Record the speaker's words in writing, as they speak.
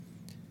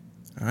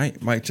All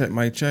right, mic check,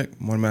 mic check.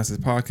 Morning Masters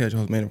Podcast, your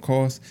host, Man of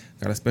Course.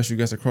 Got a special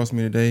guest across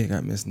me today.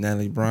 Got Miss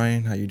Natalie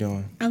Bryan. How you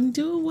doing? I'm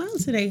doing well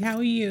today. How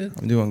are you?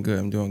 I'm doing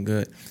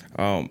good.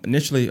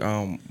 Initially,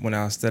 when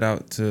I set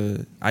out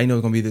to, I didn't know it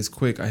was going to be this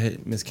quick. I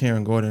hit Miss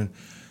Karen Gordon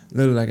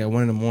literally like at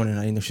 1 a.m.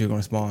 I didn't know she was going to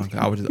respond because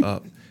I was just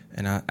up.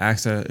 And I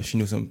asked her if she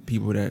knew some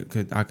people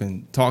that I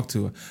can talk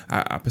to.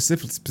 I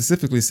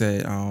specifically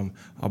said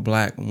a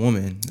black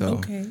woman though,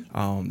 okay.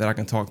 That I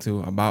can talk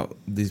to about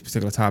these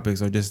particular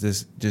topics or just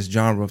this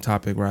genre of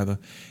topic rather.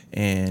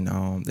 And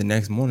the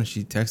next morning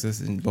she texted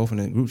us and both in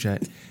the group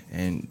chat,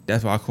 and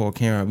that's why I call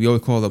Karen. We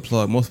always call her the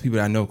plug. Most people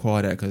that I know call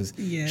her that because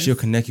she'll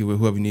connect you with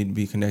whoever you need to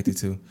be connected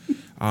to.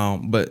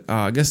 But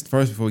I guess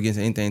first before we get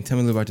into anything, tell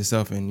me a little about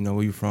yourself and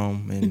where you're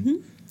from and. Mm-hmm.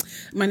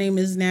 My name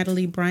is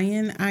Natalie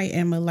Bryan. I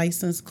am a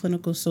licensed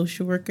clinical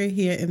social worker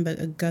here in the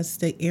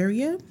Augusta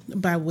area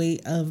by way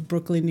of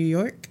Brooklyn, New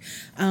York.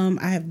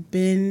 I have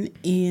been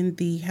in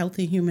the Health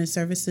and Human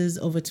Services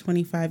over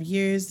 25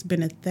 years,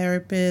 been a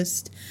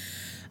therapist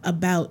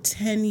about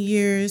 10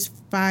 years,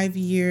 5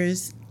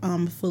 years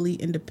fully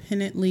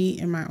independently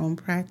in my own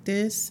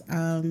practice.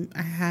 I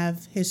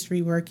have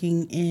history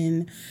working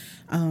in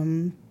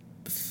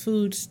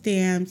food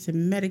stamps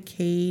and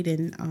Medicaid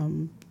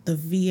and the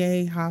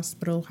VA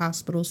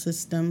hospital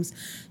systems.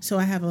 So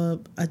I have a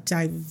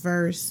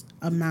diverse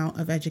amount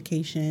of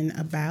education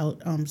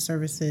about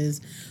services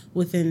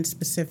within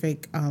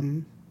specific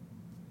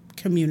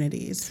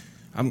communities.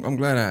 I'm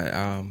glad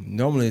I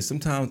normally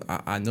sometimes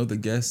I know the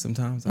guests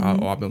sometimes or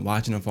I've been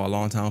watching them for a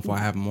long time before I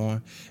have them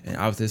on, and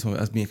obviously this one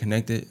us being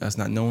connected, us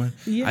not knowing,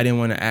 I didn't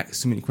want to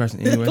ask too many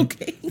questions anyway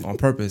on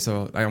purpose.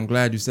 So like I'm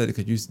glad you said it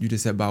because you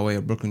just said by way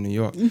of Brooklyn, New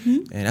York,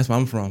 and that's where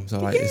I'm from. So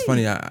like it's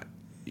funny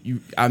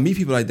I meet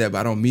people like that, but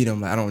I don't meet them.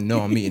 Like I don't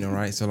know I'm meeting them,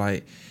 right? So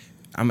like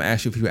I'm gonna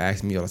ask you. People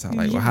ask me all the time,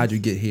 like, "Well, how'd you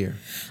get here?"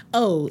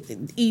 Oh,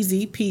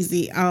 easy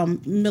peasy.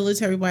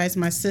 Military wise,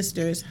 my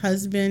sister's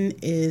husband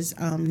is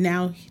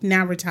now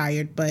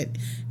retired, but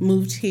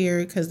moved here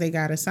because they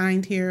got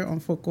assigned here on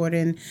Fort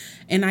Gordon,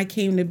 and I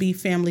came to be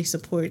family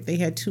support. They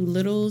had 2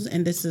 littles,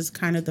 and this is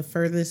kind of the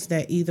furthest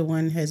that either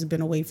one has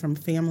been away from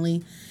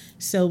family.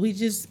 So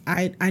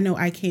I know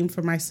I came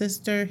for my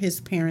sister. His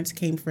parents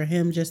came for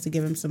him just to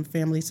give him some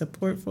family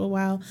support for a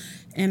while,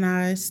 and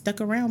I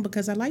stuck around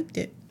because I liked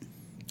it.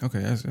 Okay,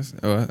 that's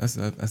probably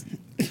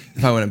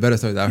one of the better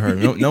stories I've heard.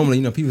 Normally,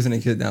 people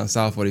sending kids down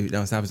south or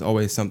down south is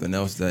always something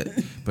else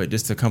but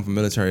just to come from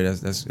military,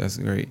 that's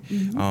great.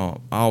 Mm-hmm. I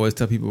always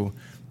tell people,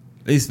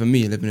 at least for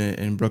me, living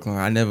in Brooklyn,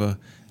 I never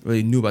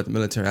really knew about the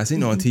military. I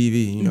seen it on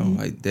TV,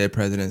 like Dead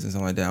Presidents and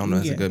something like that. I don't know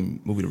if it's a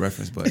good movie to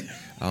reference, but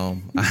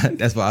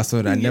that's why I saw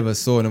it. I never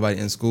saw anybody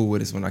in school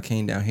with us when I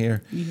came down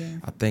here. Yeah.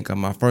 I think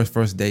my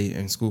first day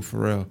in school for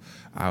real,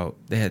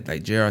 they had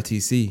like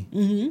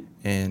JRTC,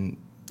 and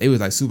they was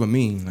like super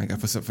mean, like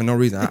for no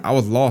reason. I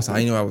was lost. I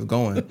didn't know where I was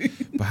going,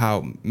 but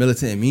how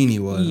militant and mean he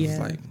was. Yeah. It was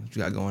like, what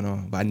you got going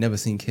on? But I never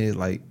seen kids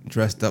like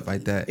dressed up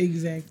like that.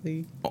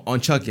 Exactly. On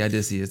Chucky, I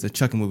did see it. It's a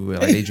Chucky movie where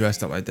like they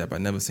dressed up like that, but I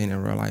never seen it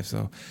in real life.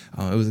 So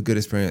it was a good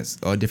experience,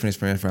 or a different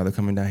experience rather,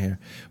 coming down here.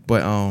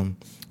 But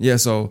yeah.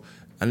 So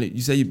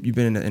you say you've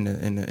been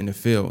in the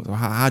field. So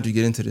how'd you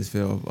get into this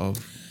field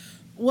of?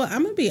 Well,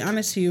 I'm gonna be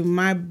honest with you.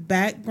 My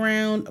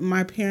background,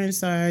 my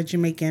parents are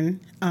Jamaican.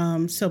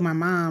 So my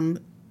mom,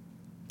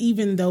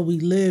 even though we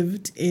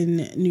lived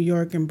in New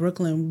York and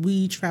Brooklyn,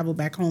 we traveled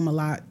back home a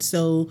lot.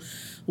 So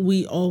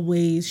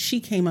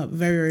she came up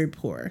very, very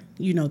poor.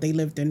 They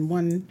lived in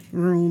one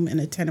room in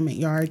a tenement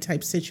yard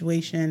type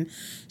situation.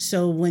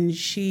 So when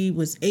she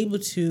was able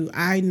to,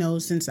 I know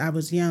since I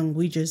was young,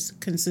 we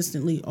just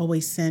consistently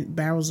always sent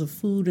barrels of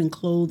food and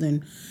clothes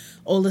and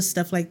all the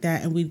stuff like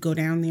that, and we'd go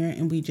down there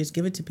and we just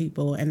give it to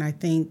people. And I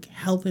think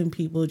helping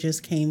people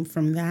just came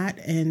from that,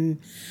 and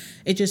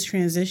it just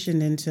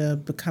transitioned into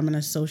becoming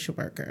a social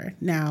worker.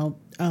 Now,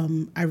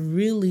 I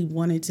really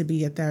wanted to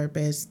be a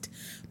therapist,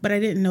 but I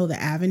didn't know the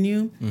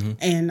avenue. Mm-hmm.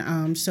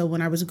 And so when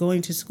I was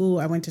going to school,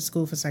 I went to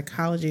school for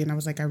psychology, and I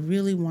was like, I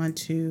really want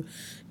to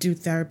do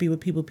therapy with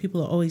people.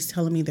 People are always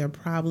telling me their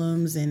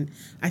problems, and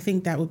I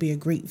think that would be a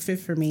great fit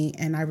for me.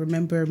 And I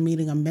remember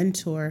meeting a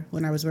mentor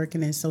when I was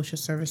working in social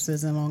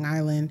services in Long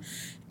Island,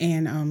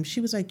 and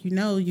she was like,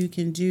 you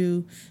can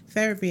do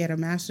therapy at a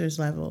master's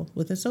level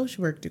with a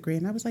social work degree.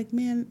 And I was like,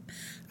 man,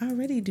 I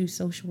already do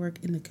social work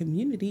in the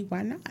community.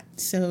 Why not?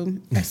 So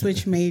I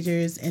switched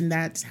majors, and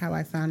that's how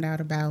I found out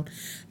about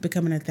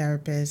becoming a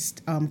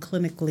therapist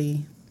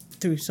clinically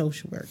through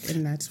social work,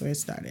 and that's where it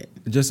started.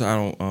 Just so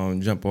I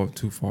don't jump off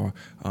too far,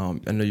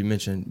 I know you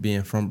mentioned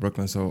being from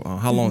Brooklyn. So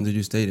how long did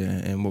you stay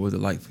there, and what was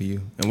it like for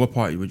you? And what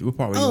part were you?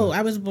 Oh,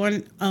 I was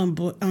born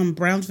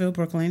Brownsville,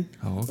 Brooklyn.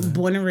 Oh, okay.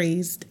 Born and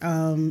raised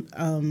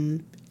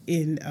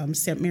in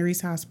St.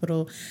 Mary's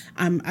Hospital.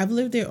 I've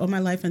lived there all my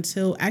life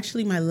until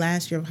actually my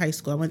last year of high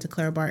school. I went to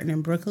Clara Barton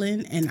in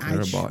Brooklyn, and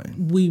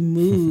we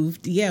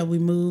moved. Yeah, we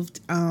moved.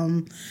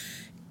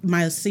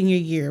 my senior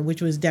year,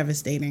 which was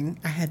devastating.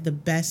 I had the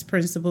best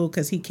principal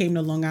because he came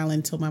to Long Island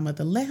and told my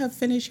mother, let her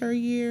finish her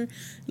year,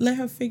 let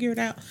her figure it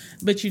out.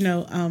 But,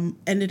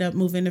 ended up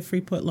moving to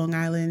Freeport, Long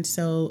Island.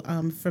 So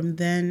from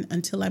then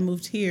until I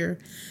moved here,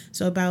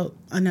 so about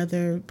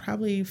another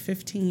probably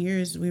 15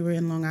 years, we were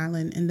in Long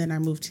Island, and then I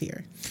moved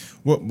here.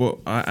 Well,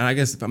 I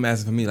guess if I'm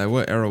asking for me, like,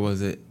 what era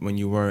was it when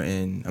you were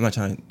in? I'm not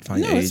trying to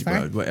find your age,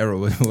 but what era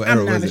was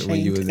it when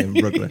you was in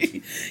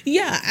Brooklyn?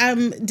 Yeah,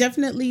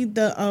 definitely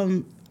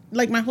the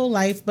like my whole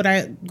life, but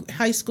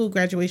high school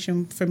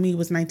graduation for me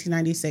was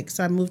 1996,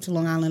 so I moved to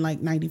Long Island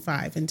like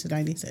 95 into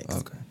 96.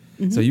 Okay,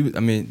 mm-hmm.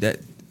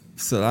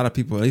 So a lot of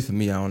people, at least for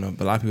me, I don't know,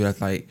 but a lot of people that's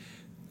like,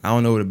 I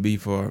don't know what it'd be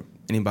for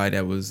anybody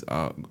that was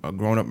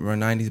grown up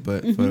around 90s,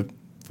 but mm-hmm.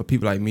 for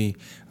people like me,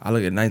 I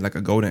look at 90s like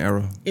a golden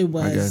era. It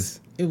was. I guess.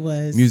 It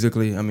was.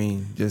 Musically,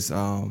 just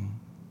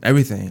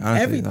everything.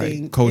 Honestly,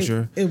 everything. Like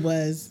culture. It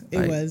was.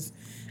 It was.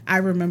 I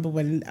remember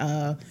when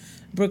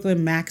Brooklyn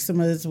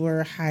Maximas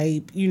were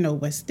hype,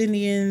 West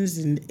Indians,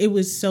 and it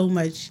was so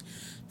much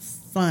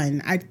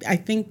fun. I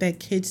think that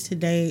kids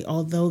today,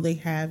 although they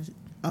have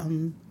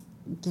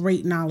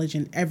great knowledge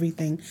and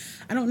everything,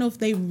 I don't know if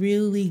they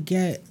really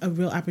get a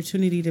real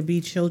opportunity to be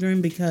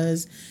children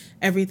because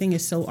everything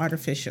is so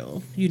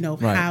artificial, right.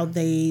 How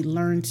they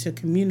learn to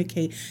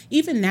communicate.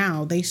 Even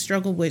now, they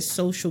struggle with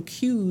social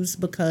cues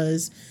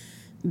because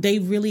they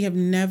really have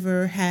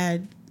never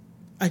had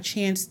a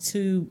chance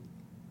to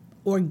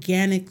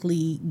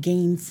organically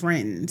gain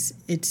friends.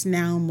 It's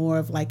now more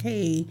of like,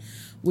 hey,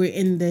 we're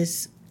in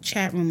this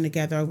chat room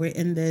together, we're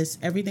in this,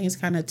 everything is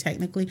kind of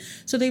technically,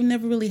 so they've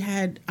never really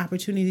had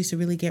opportunities to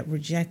really get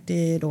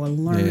rejected or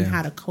learn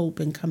how to cope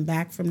and come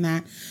back from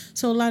that.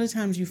 So a lot of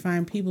times you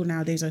find people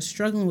nowadays are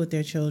struggling with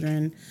their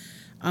children,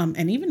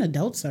 and even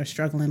adults are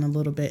struggling a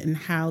little bit in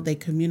how they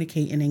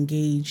communicate and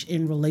engage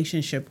in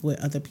relationship with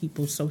other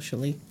people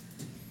socially.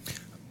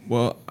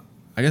 Well,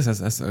 I guess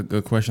that's a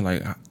good question.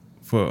 Like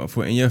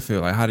for in your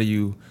field, like how do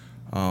you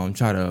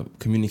try to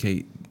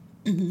communicate,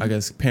 mm-hmm. I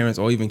guess parents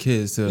or even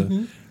kids to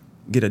mm-hmm.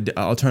 get an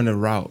alternative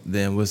route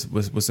than what's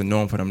the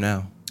norm for them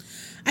now?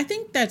 I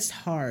think that's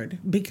hard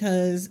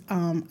because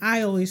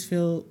I always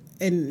feel,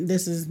 and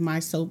this is my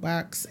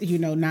soapbox,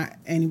 not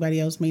anybody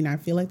else may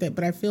not feel like that,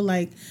 but I feel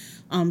like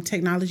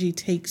technology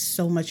takes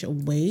so much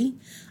away.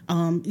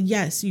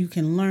 Yes, you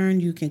can learn,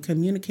 you can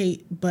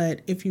communicate, but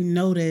if you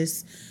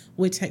notice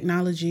with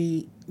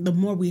technology, the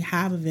more we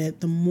have of it,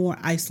 the more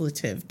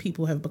isolative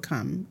people have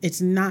become.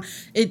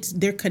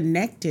 They're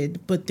connected,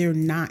 but they're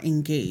not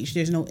engaged.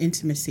 There's no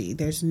intimacy.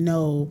 There's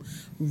no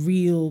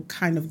real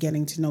kind of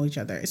getting to know each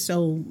other.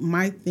 So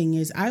my thing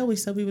is, I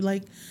always tell people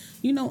like,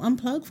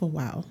 unplug for a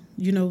while,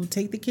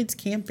 take the kids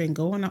camping,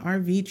 go on an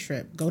RV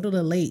trip, go to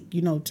the lake,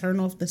 turn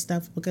off the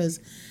stuff, because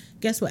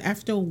guess what?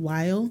 After a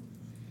while,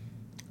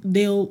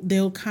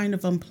 they'll kind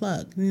of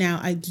unplug. Now,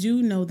 I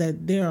do know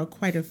that there are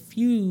quite a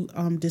few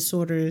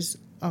disorders,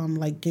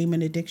 like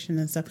gaming addiction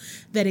and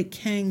stuff, that it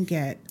can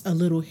get a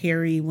little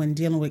hairy when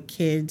dealing with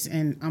kids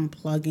and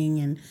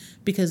unplugging, and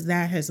because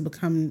that has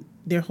become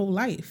their whole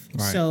life.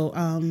 Right.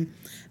 So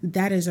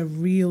that is a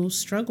real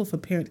struggle for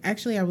parents.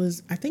 Actually,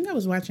 I think I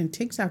was watching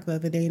TikTok the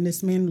other day, and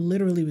this man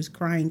literally was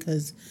crying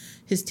because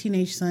his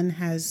teenage son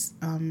has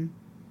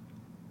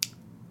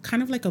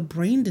kind of like a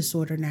brain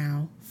disorder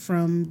now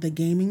from the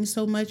gaming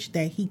so much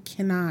that he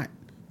cannot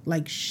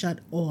shut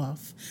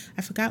off.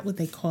 I forgot what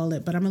they call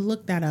it, but I'm gonna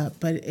look that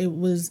up. But it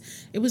was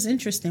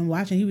interesting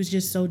watching. He was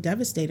just so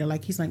devastated.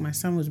 Like, he's like, my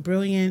son was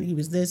brilliant, he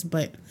was this,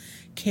 but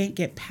can't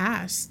get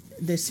past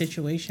this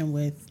situation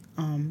with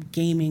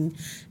gaming.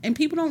 And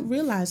people don't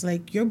realize,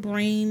 like, your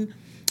brain,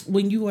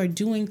 when you are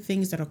doing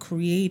things that are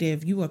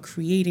creative, you are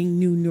creating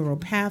new neural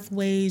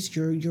pathways.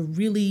 You're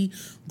really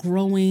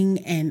growing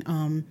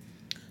and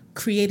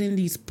creating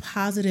these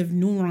positive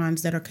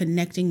neurons that are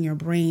connecting your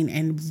brain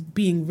and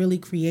being really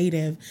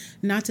creative.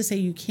 Not to say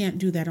you can't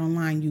do that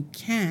online, you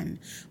can,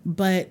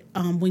 but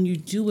when you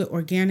do it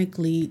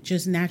organically,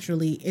 just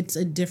naturally, it's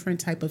a different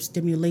type of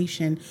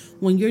stimulation.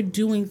 When you're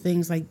doing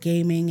things like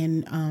gaming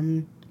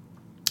and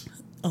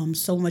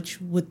so much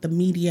with the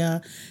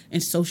media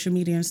and social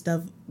media and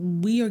stuff,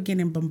 we are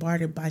getting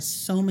bombarded by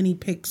so many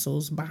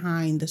pixels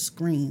behind the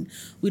screen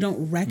we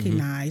don't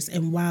recognize. Mm-hmm.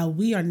 And while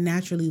we are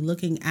naturally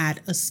looking at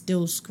a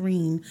still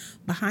screen,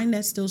 behind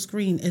that still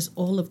screen is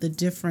all of the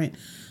different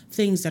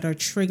things that are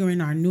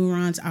triggering our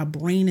neurons. Our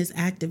brain is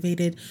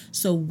activated.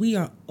 So we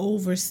are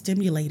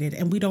overstimulated,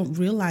 and we don't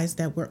realize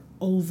that we're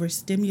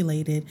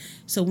overstimulated.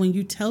 So when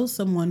you tell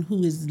someone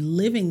who is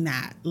living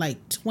that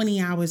like 20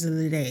 hours of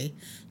the day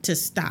to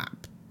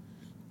stop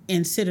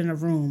and sit in a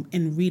room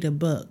and read a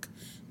book,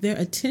 their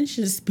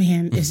attention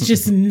span is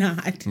just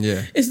not,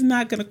 it's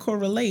not going to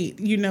correlate,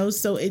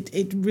 So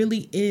it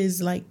really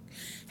is like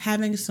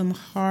having some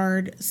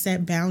hard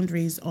set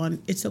boundaries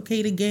on, it's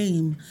okay to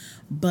game,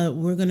 but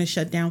we're going to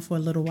shut down for a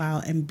little while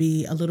and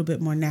be a little bit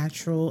more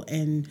natural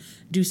and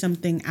do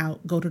something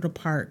out, go to the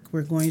park.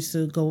 We're going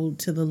to go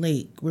to the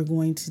lake. We're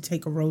going to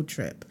take a road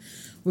trip.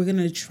 we're going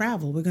to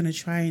travel. We're going to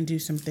try and do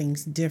some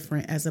things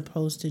different as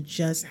opposed to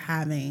just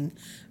having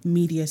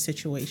media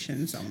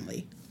situations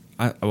only.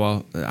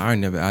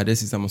 I did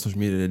see something on social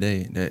media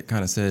today that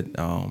kind of said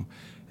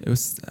it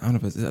was, I don't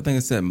know if I think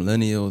it said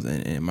millennials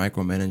and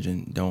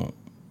micromanaging don't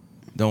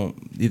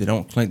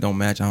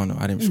match. I don't know.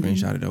 I didn't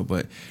screenshot it though,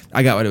 but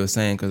I got what it was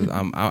saying because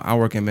I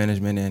work in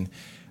management, and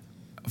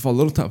for a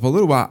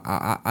little while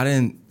I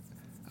didn't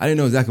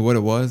know exactly what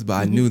it was, but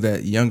I knew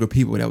that younger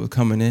people that was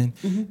coming in,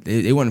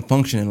 they weren't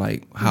functioning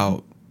like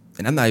how.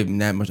 And I'm not even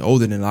that much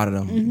older than a lot of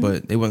them,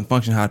 but they wasn't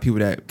functioning how people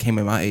that came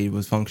in my age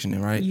was functioning,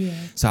 right? Yeah.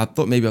 So I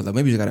thought maybe we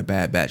just got a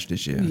bad batch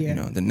this year. Yeah. You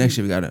know, the next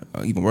year we got an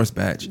even worse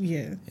batch.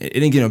 Yeah. It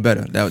didn't get no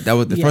better. That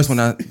was the first one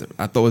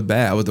I thought was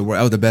bad. I was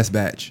the best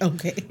batch.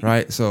 Okay.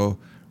 Right. So,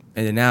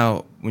 and then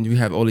now when you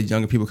have all these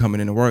younger people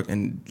coming into work,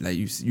 and like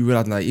you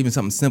realize like even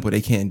something simple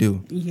they can't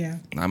do. Yeah.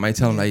 I might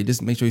tell them like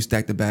just make sure you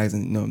stack the bags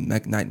and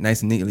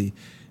nice and neatly,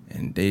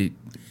 and they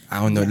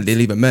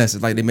leave a mess.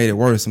 It's like they made it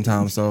worse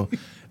sometimes. So.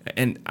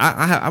 And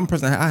I'm a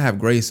person. I have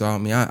grace, so I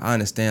mean, I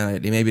understand.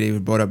 Like maybe they were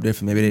brought up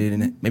different. Maybe they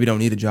didn't. Maybe don't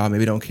need a job.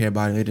 Maybe don't care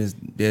about it. They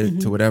just did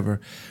it to whatever.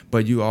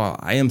 But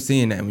I am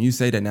seeing that. And when you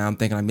say that now, I'm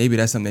thinking like maybe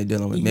that's something they're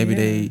dealing with. Maybe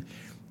they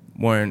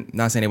weren't,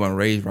 not saying they weren't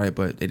raised right,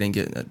 but they didn't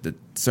get the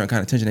certain kind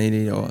of attention they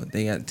needed, or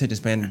they got attention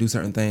span to do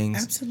certain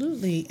things.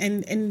 Absolutely,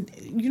 and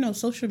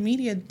social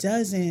media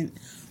doesn't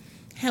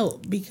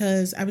help,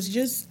 because I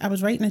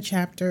was writing a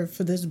chapter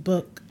for this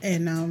book,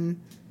 and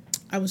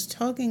I was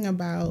talking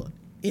about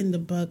in the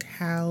book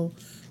how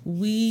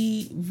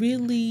we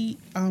really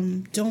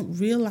don't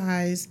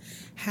realize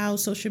how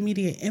social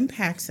media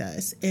impacts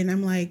us. And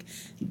I'm like,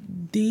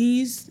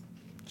 these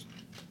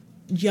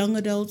young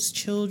adults,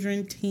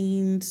 children,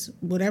 teens,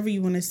 whatever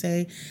you want to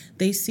say,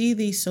 they see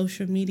these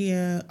social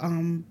media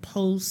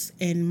posts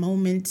and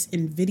moments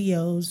and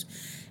videos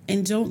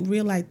and don't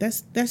realize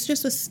that's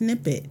just a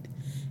snippet.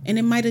 And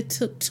it might have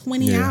took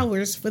 20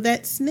 hours for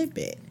that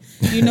snippet.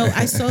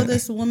 I saw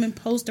this woman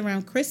post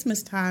around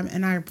Christmas time,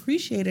 and I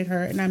appreciated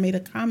her, and I made a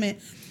comment.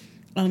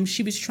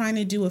 She was trying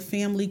to do a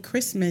family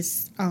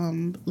Christmas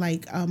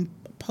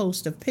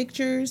post of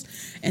pictures,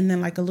 and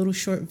then like a little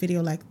short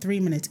video, like 3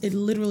 minutes. It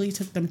literally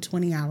took them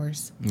 20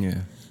 hours.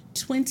 Yeah.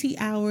 20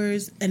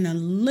 hours and a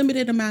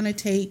limited amount of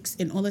takes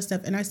and all that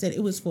stuff. And I said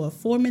it was for a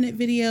 4-minute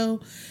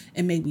video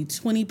and maybe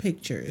 20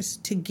 pictures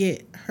to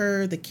get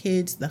her, the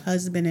kids, the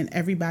husband, and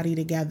everybody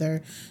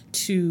together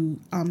to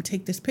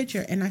take this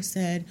picture. And I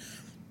said,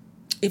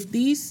 if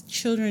these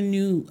children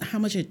knew how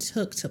much it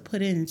took to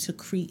put in to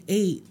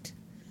create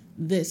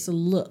this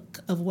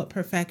look of what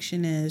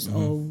perfection is,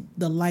 or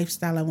the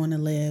lifestyle I want to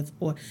live,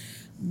 or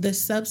the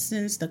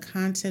substance, the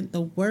content,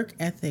 the work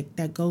ethic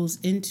that goes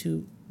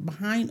into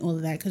behind all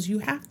of that, because you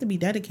have to be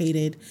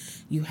dedicated,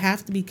 you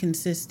have to be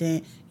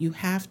consistent, you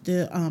have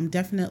to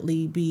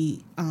definitely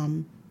be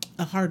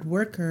a hard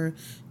worker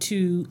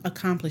to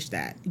accomplish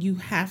that. You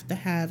have to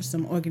have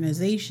some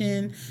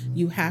organization,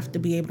 you have to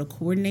be able to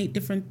coordinate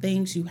different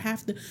things,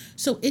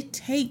 so it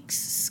takes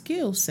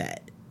skill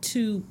set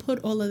to put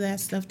all of that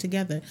stuff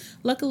together.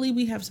 Luckily,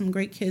 we have some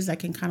great kids that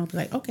can kind of be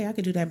like, okay, I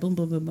could do that, boom,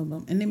 boom, boom, boom,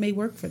 boom, and it may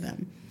work for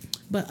them,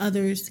 but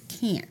others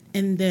can't.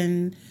 And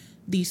then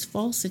these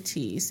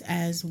falsities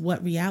as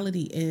what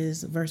reality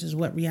is versus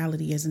what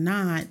reality is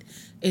not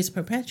is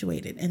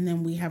perpetuated. And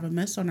then we have a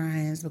mess on our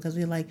hands because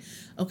we're like,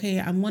 okay,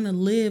 I want to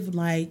live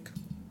like,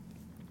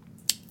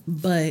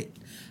 but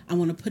I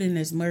want to put in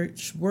as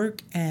much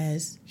work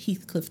as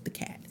Heathcliff the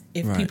cat.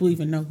 If people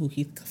even know who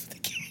Heathcliff the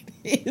cat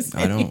is.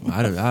 I don't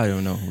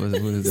know. What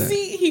is that?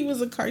 See, he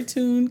was a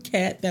cartoon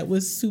cat that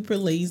was super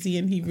lazy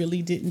and he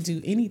really didn't do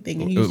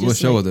anything. And he was what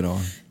show was it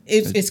on?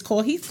 It's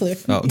called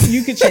Heathcliff. Oh.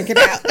 You can check it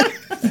out.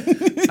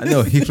 I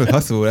know Heathcliff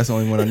Huxtable. That's the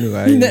only one I knew.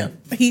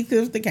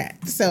 Heathcliff the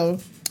cat. So,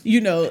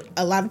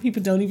 a lot of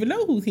people don't even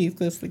know who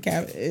Heathcliff the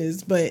cat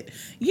is. But,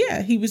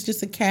 yeah, he was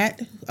just a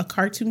cat, a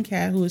cartoon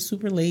cat who was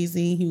super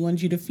lazy. He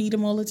wanted you to feed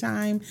him all the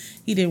time.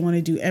 He didn't want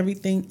to do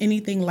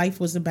anything life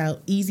was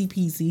about, easy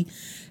peasy.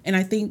 And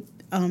I think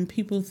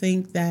people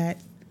think that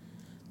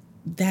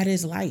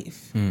is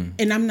life.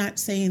 And I'm not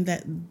saying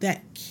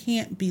that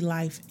can't be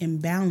life in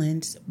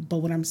balance. But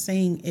what I'm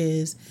saying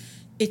is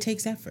it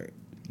takes effort.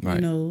 Right.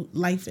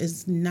 Life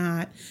is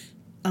not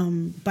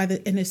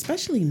and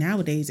especially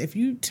nowadays, if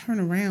you turn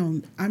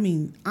around, I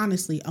mean,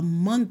 honestly, a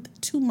month,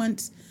 2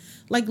 months,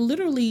 like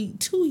literally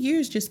 2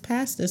 years just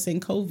passed us in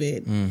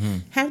COVID. Mm-hmm.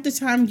 Half the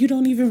time you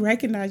don't even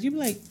recognize. You be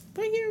like,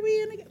 what year are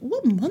we in again?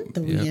 What month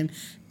are we in?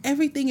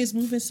 Everything is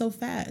moving so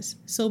fast.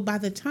 So by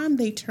the time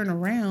they turn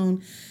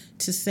around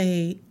to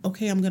say,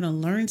 okay, I'm going to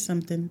learn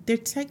something, they're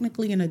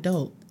technically an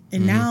adult.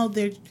 And now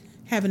they're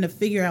having to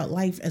figure out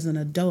life as an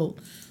adult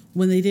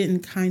when they didn't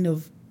kind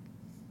of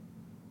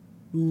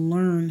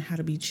learn how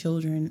to be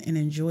children and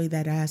enjoy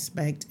that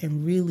aspect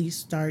and really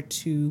start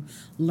to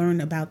learn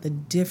about the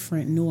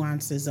different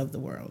nuances of the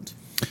world.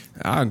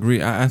 I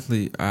agree. I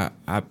actually,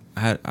 I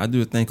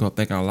do a thing called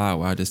Think Out Loud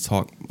where I just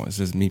talk. It's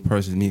just me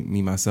personally,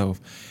 me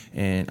myself,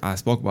 and I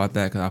spoke about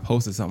that because I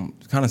posted something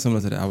kind of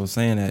similar to that. I was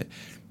saying that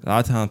a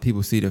lot of times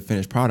people see the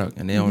finished product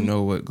and they don't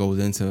know what goes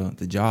into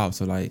the job.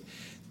 So like,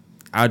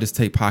 I'll just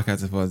take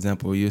podcasting for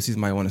example. You'll see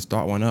somebody want to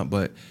start one up,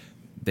 but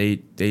they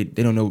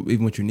don't know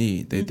even what you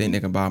need. They think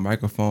they can buy a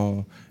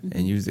microphone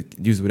and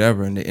use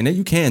whatever, and then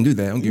you can do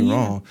that. Don't get me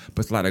wrong,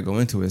 but it's a lot that go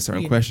into it.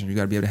 Certain questions you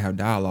got to be able to have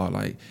dialogue.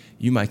 Like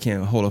you might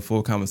can't hold a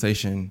full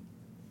conversation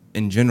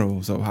in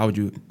general. So how would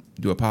you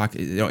do a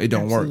podcast? It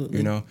don't work,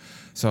 you know.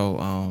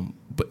 So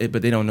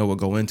but they don't know what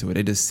go into it.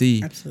 They just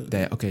see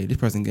that okay, this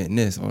person getting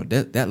this, or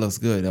that looks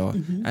good, or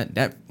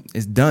that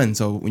is done.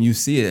 So when you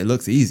see it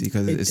looks easy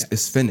because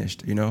it's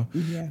finished, you know.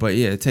 But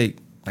yeah, it take.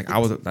 Like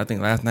I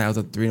think last night I was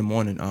up 3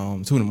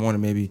 a.m, 2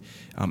 a.m. maybe,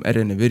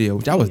 editing the video,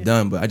 which I was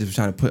done, but I just was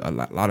trying to put a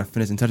lot of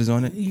finishing touches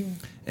on it. Yeah.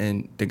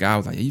 And the guy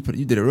was like, "Yeah,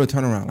 you did a real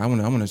turnaround. I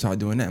want to start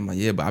doing that." I'm like,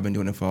 "Yeah, but I've been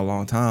doing it for a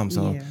long time,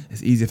 so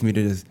it's easier for me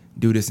to just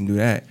do this and do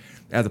that,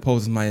 as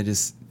opposed to somebody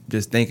just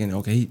thinking,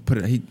 okay,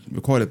 he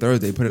recorded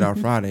Thursday, put it out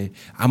Friday.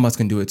 I must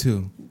can do it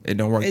too. It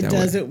don't work. It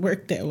doesn't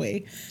work that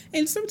way,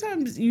 and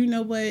sometimes you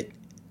know what,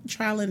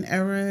 trial and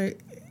error,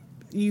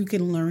 you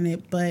can learn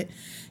it, but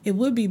it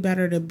would be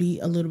better to be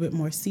a little bit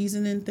more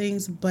seasoned in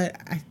things.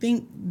 But I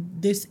think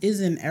this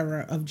is an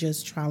era of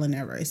just trial and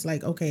error. It's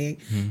like, okay,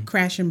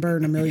 crash and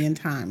burn a million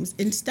times.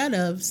 Instead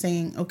of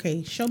saying,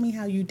 okay, show me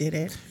how you did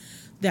it,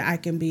 that I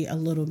can be a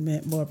little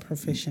bit more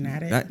proficient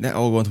at it. That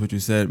all goes to what you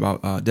said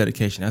about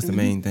dedication. That's the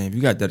main thing. If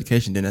you got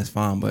dedication, then that's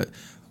fine. But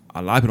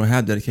a lot of people don't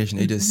have dedication.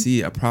 They just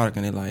see a product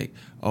and they're like,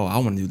 oh, I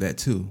want to do that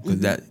too. Because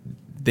that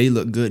they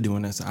look good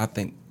doing that. So I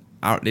think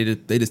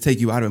they just take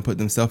you out and put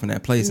themselves in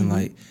that place and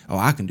like, oh,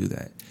 I can do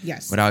that.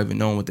 Yes. Without even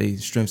knowing what their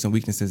strengths and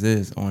weaknesses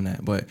is on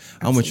that. But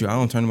I'm with you. I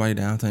don't turn anybody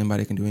down. Tell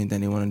anybody can do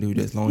anything they want to do.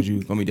 Just as long as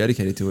you're gonna be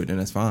dedicated to it, then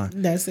that's fine.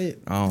 That's it.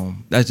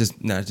 That's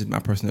just my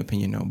personal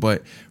opinion though.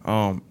 But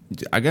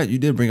you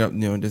did bring up,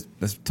 just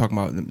let's talk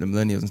about the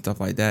millennials and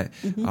stuff like that.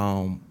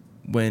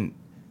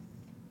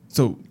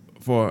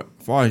 For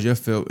far as your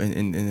field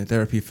in the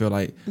therapy field,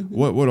 like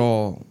what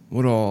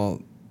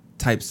all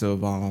types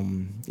of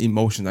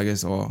emotions, I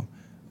guess, or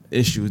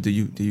issues do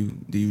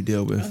you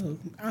deal with?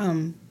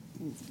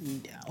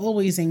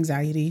 Always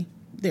anxiety.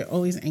 They're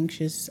always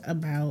anxious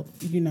about,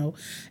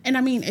 and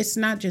I mean, it's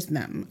not just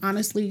them.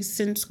 Honestly,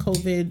 since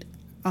COVID,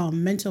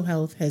 mental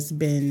health has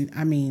been,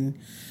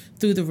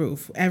 through the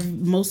roof.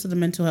 Most of the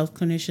mental health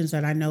clinicians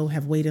that I know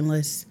have waiting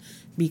lists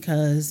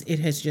because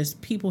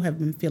people have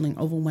been feeling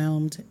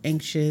overwhelmed,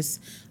 anxious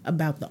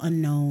about the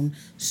unknown,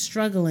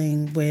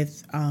 struggling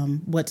with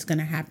what's going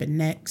to happen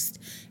next.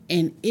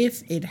 And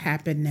if it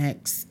happened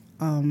next,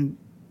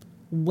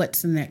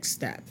 what's the next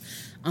step?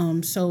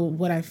 So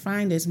what I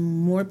find is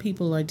more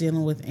people are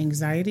dealing with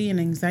anxiety, and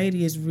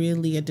anxiety is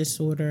really a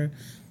disorder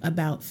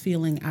about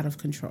feeling out of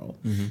control.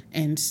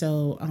 And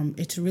so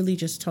it's really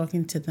just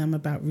talking to them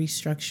about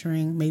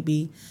restructuring,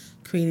 maybe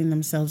creating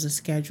themselves a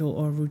schedule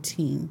or a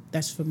routine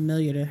that's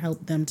familiar to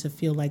help them to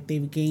feel like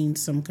they've gained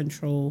some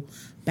control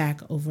back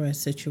over a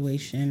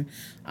situation,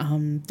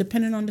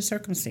 depending on the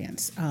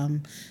circumstance.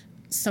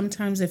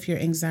 Sometimes if your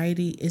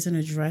anxiety isn't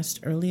addressed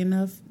early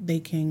enough, they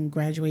can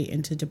graduate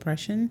into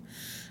depression.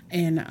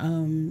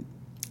 And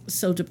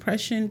so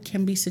depression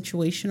can be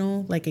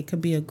situational, like it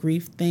could be a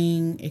grief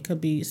thing, it could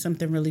be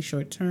something really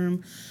short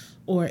term,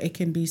 or it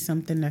can be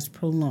something that's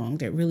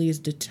prolonged. It really is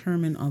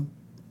determined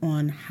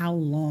on how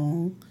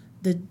long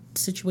the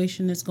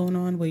situation is going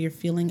on, where you're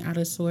feeling out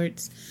of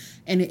sorts,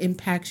 and it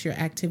impacts your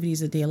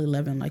activities of daily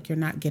living. Like you're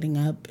not getting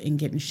up and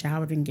getting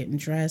showered and getting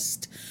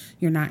dressed.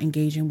 You're not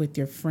engaging with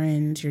your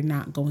friends. You're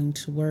not going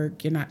to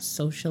work. You're not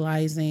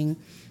socializing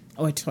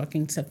or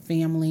talking to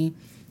family.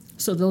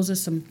 So those are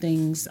some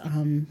things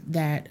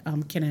that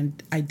can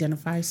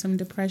identify some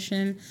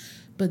depression.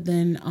 But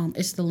then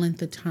it's the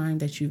length of time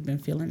that you've been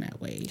feeling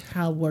that way,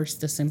 how worse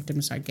the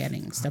symptoms are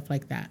getting, stuff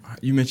like that.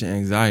 You mentioned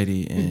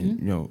anxiety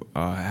and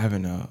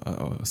having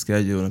a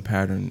schedule and a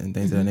pattern and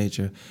things of that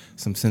nature,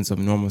 some sense of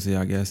normalcy,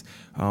 I guess.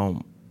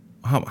 How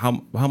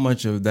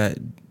much of that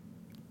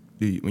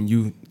when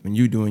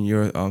you doing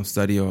your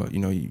study, or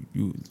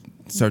you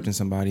searching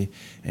somebody,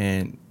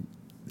 and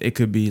it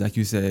could be, like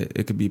you said,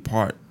 it could be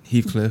part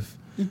Heathcliff,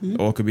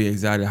 or it could be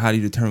anxiety. How do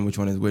you determine which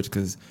one is which?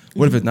 Because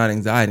what if it's not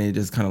anxiety and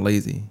it's just kind of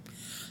lazy?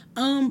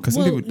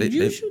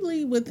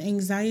 Usually with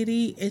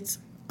anxiety, it's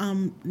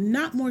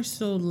not more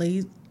so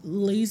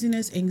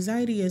laziness.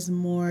 Anxiety is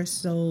more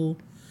so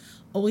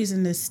always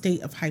in this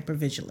state of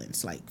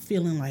hypervigilance, like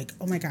feeling like,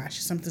 oh my gosh,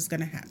 something's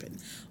going to happen.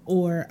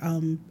 Or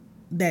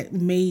that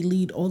may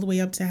lead all the way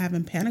up to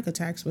having panic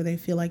attacks where they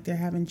feel like they're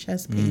having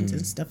chest pains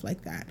and stuff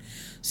like that.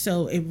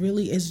 So it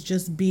really is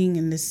just being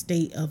in this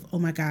state of, oh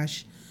my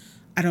gosh,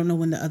 I don't know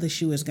when the other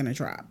shoe is going to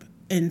drop.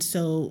 And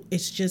so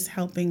it's just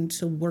helping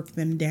to work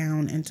them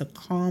down and to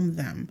calm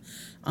them.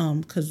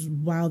 Because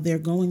while they're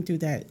going through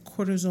that,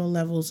 cortisol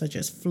levels are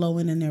just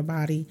flowing in their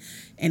body,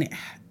 and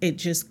it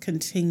just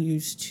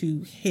continues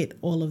to hit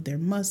all of their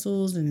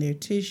muscles and their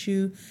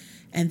tissue.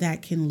 And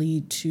that can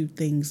lead to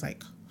things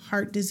like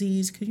heart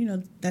disease,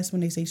 because, that's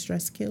when they say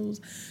stress kills,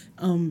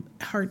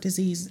 heart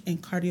disease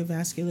and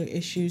cardiovascular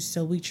issues.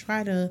 So we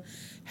try to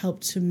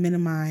help to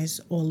minimize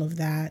all of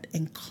that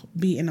and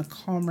be in a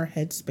calmer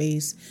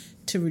headspace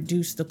to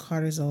reduce the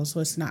cortisol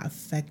so it's not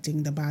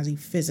affecting the body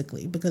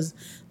physically, because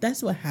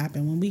that's what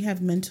happened when we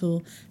have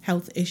mental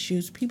health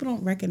issues. People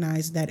don't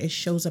recognize that it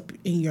shows up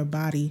in your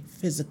body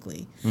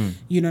physically.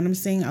 You know what I'm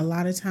saying? A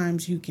lot of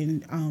times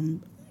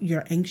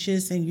you're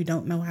anxious and you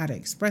don't know how to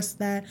express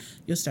that.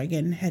 You'll start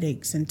getting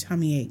headaches and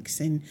tummy aches,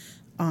 and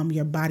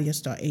your body will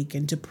start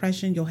aching.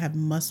 Depression, you'll have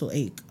muscle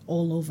ache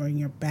all over in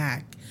your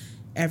back,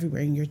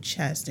 everywhere in your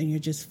chest, and you're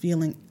just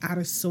feeling out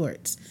of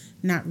sorts,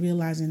 not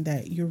realizing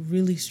that you're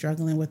really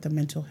struggling with a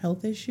mental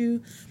health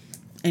issue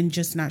and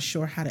just not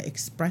sure how to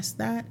express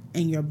that,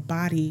 and your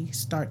body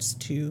starts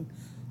to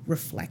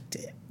reflect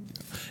it.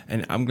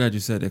 And I'm glad you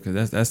said that,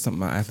 because that's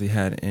something I actually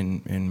had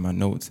in my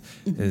notes.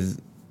 Is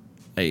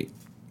like,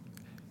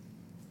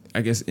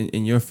 I guess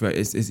in your field,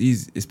 it's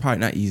easy. It's probably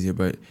not easier,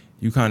 but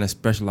you kind of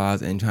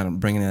specialize in kind of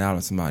bringing it out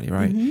of somebody,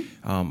 right?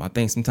 I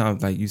think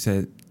sometimes, like you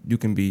said, you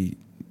can be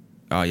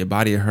your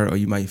body will hurt, or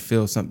you might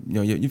feel something.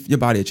 Your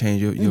body will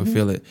change. You'll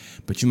feel it,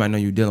 but you might know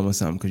you're dealing with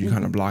something because you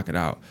kind of block it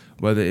out.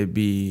 Whether it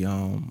be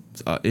an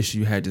issue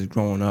you had just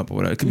growing up or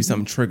whatever, it could be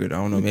something triggered. I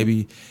don't know.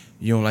 Maybe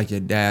you don't like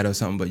your dad or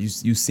something, but you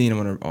seen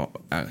him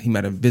he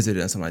might have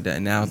visited or something like that,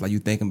 and now it's like you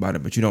thinking about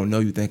it, but you don't know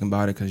you thinking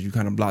about it because you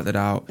kind of blocked it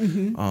out.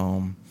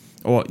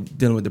 Or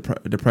dealing with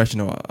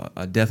depression or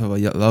a death of a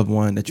loved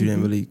one that you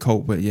didn't really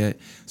cope with yet.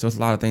 So it's a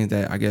lot of things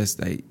that I guess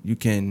that you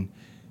can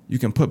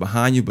put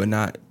behind you, but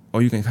not,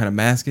 or you can kind of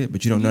mask it,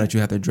 but you don't know that you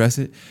have to address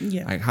it.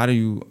 Yeah. Like how do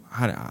you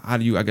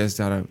I guess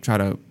try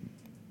to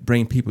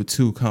bring people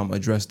to come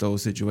address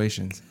those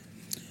situations?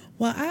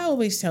 Well, I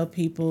always tell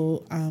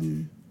people,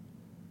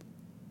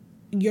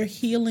 your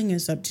healing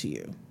is up to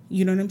you.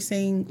 You know what I'm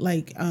saying?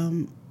 Like,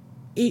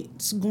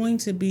 it's going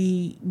to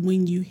be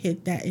when you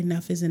hit that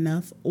enough is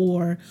enough,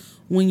 or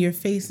when you're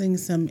facing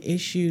some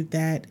issue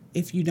that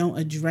if you don't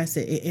address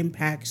it, it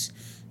impacts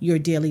your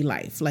daily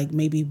life, like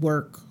maybe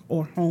work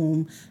or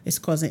home is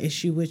causing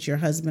issue with your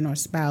husband or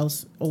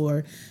spouse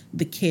or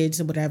the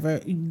kids or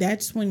whatever.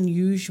 That's when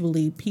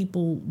usually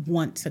people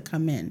want to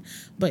come in.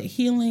 But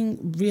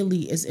healing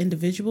really is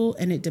individual,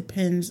 and it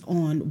depends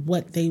on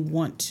what they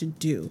want to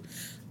do.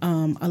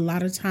 A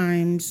lot of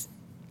times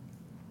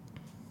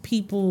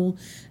people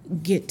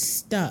get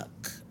stuck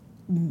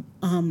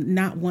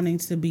not wanting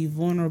to be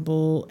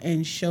vulnerable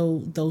and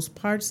show those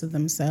parts of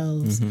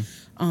themselves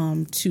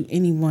to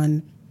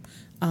anyone.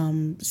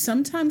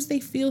 Sometimes they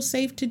feel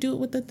safe to do it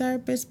with the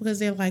therapist because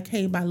they're like,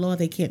 hey, by law,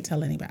 they can't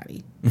tell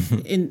anybody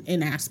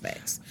in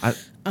aspects.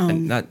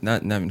 Not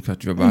even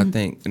cut you, but I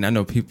think, and I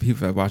know people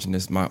that are watching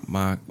this,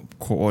 my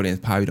core audience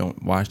probably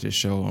don't watch this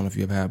show. I don't know if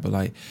you ever have, but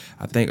like,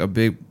 I think a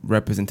big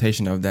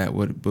representation of that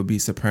would be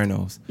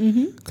Sopranos.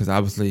 Because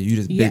obviously you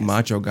just big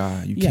macho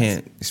guy. You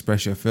can't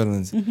express your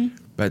feelings.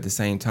 But at the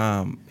same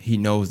time, he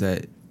knows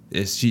that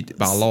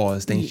by law,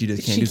 it's things she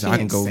just can't do. So I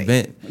can go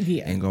vent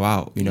and go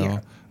out,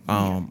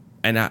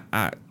 And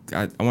I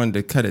wanted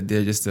to cut it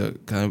there just to,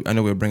 cause I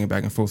know we'll bring it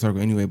back in full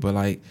circle anyway, but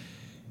like,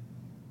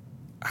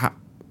 how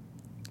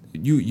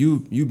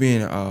you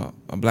being a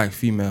black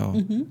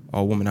female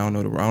or woman, I don't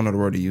know the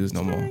word to use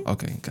no more.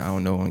 Okay, I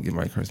don't know, I'm getting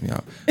ready to curse me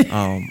out.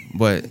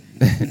 But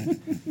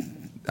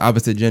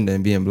opposite gender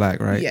and being black,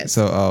 right? Yes.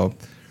 So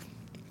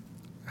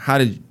how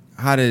do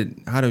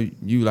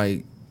you,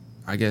 like,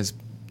 I guess,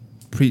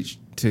 preach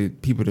to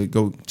people to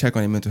go check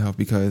on their mental health?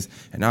 Because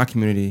in our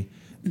community,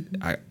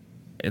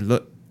 it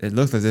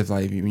looks as if,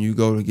 like, when you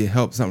go to get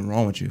help, something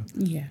wrong with you.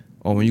 Yeah.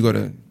 Or when you go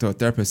to a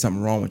therapist,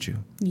 something wrong with you.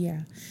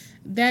 Yeah.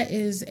 That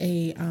is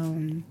a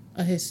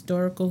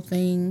historical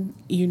thing,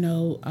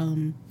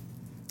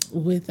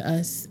 with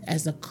us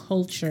as a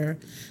culture,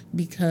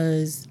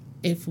 because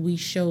if we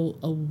show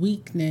a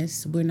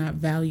weakness, we're not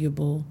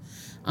valuable.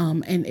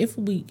 And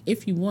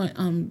if you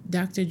want,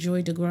 Dr.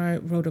 Joy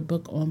DeGruy wrote a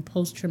book on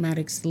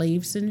post-traumatic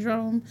slave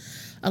syndrome.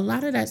 A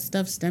lot of that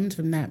stuff stems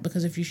from that,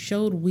 because if you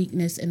showed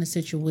weakness in a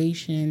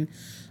situation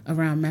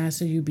around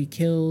master, you'd be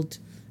killed.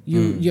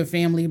 Your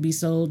family would be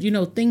sold,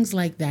 things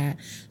like that.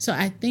 So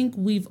I think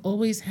we've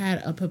always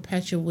had a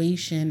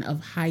perpetuation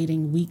of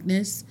hiding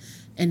weakness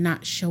and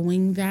not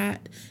showing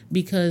that,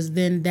 because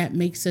then that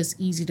makes us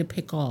easy to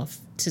pick off,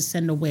 to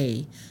send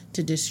away,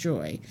 to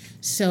destroy.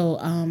 So,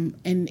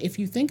 and if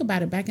you think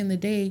about it, back in the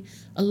day,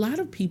 a lot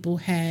of people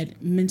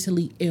had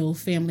mentally ill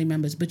family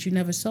members, but you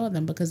never saw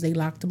them because they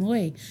locked them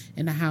away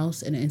in a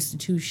house, in an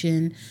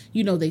institution.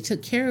 They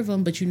took care of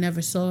them, but you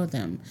never saw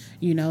them,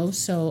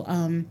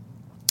 So,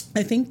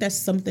 I think that's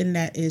something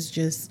that is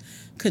just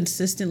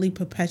consistently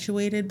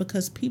perpetuated,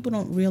 because people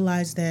don't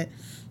realize that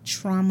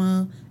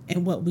trauma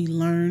and what we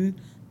learn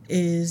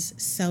is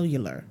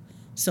cellular.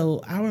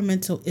 So our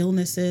mental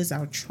illnesses,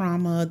 our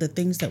trauma, the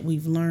things that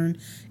we've learned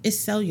is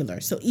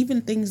cellular. So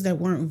even things that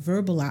weren't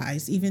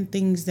verbalized, even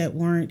things that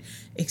weren't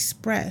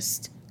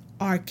expressed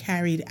are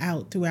carried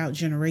out throughout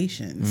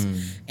generations.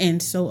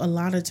 And so a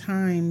lot of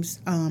times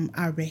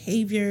our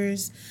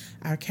behaviors,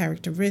 our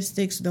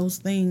characteristics, those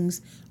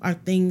things are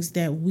things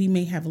that we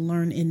may have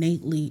learned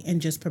innately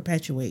and just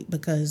perpetuate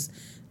because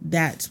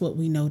that's what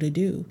we know to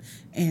do.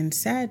 And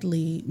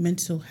sadly,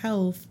 mental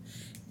health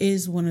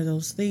is one of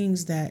those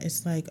things that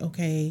it's like,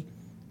 okay,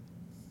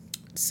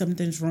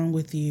 something's wrong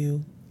with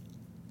you,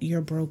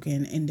 you're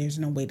broken, and there's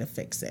no way to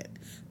fix it.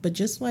 But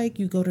just like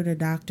you go to the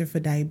doctor for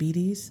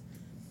diabetes,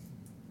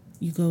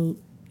 you go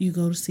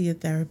to see a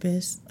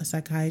therapist, a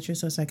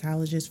psychiatrist, or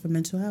psychologist for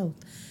mental health.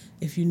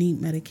 If you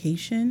need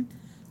medication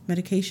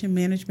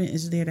management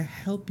is there to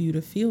help you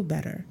to feel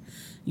better,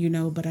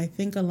 but I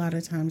think a lot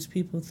of times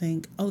people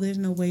think, oh, there's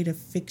no way to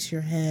fix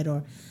your head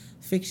or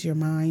fix your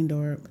mind,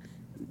 or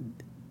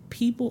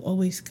people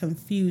always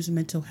confuse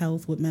mental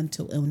health with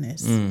mental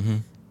illness.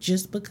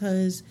 Just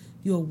because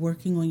you're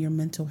working on your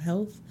mental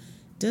health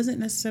doesn't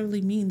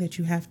necessarily mean that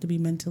you have to be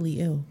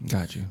mentally ill.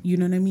 Got you. You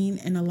know what I mean?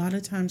 And a lot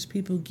of times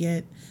people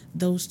get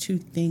those two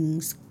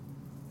things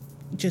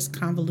just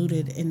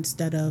convoluted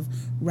instead of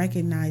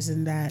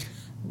recognizing that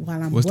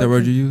while I'm What's that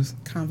word you use?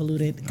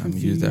 Convoluted,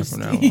 confused. I'm use that from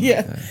now on.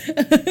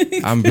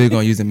 Yeah. I'm big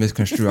on using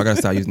misconstrue. I got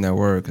to stop using that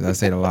word because I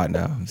say it a lot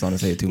now. I'm starting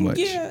to say it too much.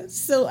 Yeah.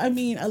 So, I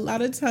mean, a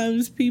lot of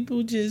times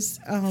people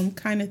just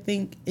kind of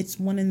think it's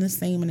one and the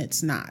same, and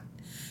it's not.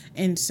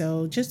 And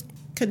so just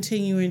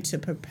continuing to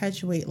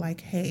perpetuate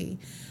like, hey,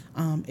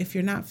 if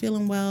you're not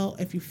feeling well,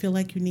 if you feel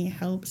like you need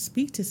help,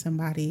 speak to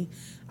somebody.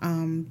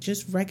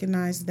 Just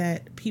recognize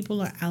that people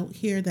are out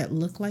here that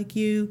look like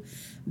you,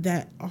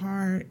 that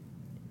are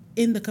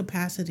in the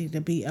capacity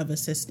to be of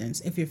assistance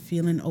if you're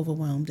feeling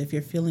overwhelmed, if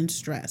you're feeling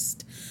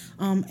stressed.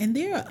 And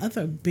there are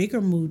other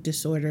bigger mood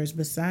disorders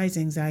besides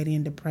anxiety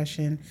and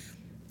depression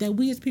that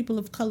we as people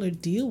of color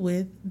deal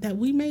with that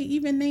we may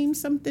even name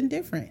something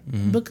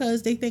different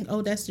because they think,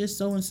 oh, that's just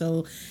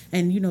so-and-so,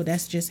 and,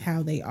 that's just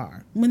how they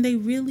are. When they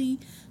really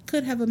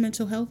could have a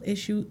mental health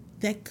issue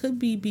that could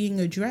be being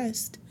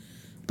addressed,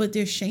 but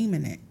they're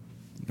shaming it.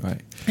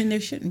 Right. And there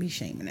shouldn't be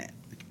shame in it.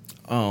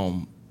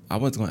 I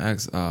was going to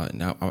ask,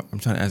 now I'm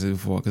trying to ask it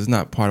before because it's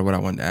not part of what I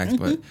wanted to ask,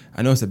 but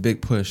I know it's a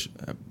big push.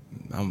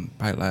 Probably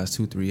the last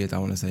 2-3 years, I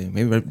want to say,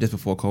 maybe just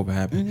before COVID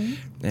happened.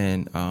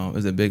 And it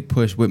was a big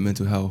push with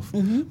mental health.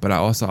 But I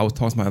was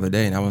talking to my other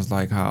day, and I was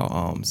like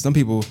how some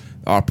people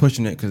are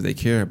pushing it because they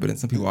care, but then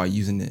some people are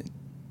using it.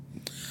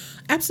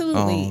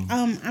 Absolutely.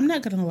 I'm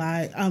not going to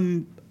lie.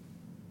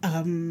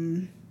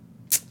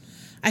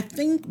 I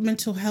think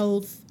mental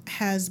health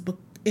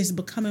is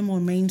becoming more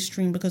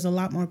mainstream because a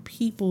lot more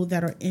people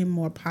that are in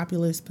more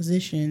populist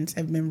positions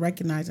have been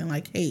recognizing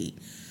like, hey,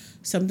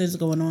 something's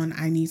going on,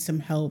 I need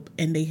some help.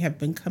 And they have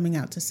been coming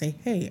out to say,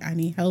 hey, I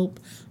need help.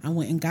 I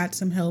went and got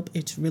some help.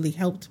 It's really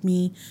helped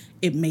me.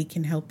 It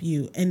can help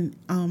you. And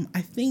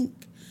I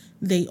think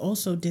they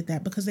also did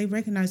that because they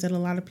recognized that a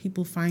lot of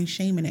people find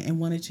shame in it and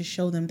wanted to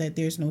show them that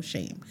there's no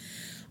shame.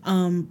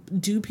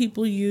 Do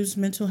people use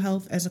mental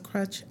health as a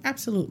crutch?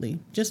 Absolutely.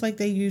 Just like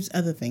they use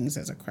other things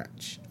as a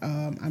crutch.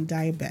 I'm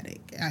diabetic.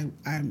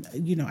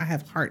 I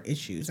have heart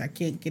issues. I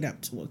can't get up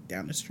to walk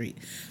down the street.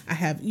 I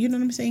have, you know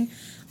what I'm saying?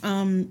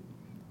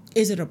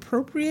 Is it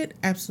appropriate?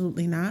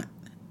 Absolutely not.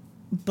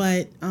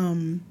 But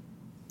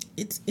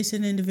it's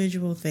an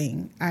individual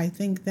thing. I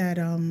think that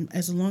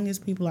as long as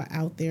people are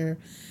out there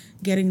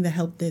getting the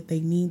help that they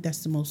need,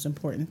 that's the most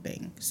important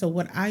thing. So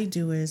what I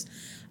do is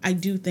I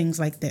do things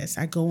like this.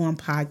 I go on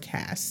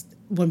podcasts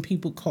when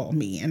people call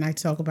me and I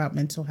talk about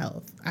mental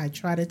health. I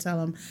try to tell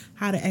them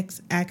how to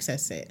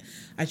access it.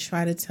 I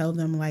try to tell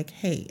them like,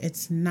 hey,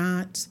 it's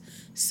not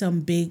some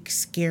big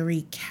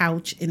scary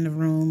couch in the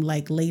room,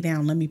 like lay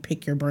down, let me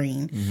pick your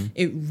brain.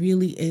 It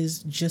really is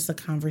just a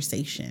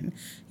conversation.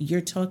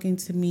 You're talking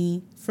to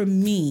me. For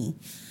me,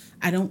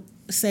 I don't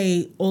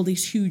say all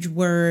these huge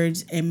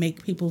words and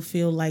make people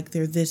feel like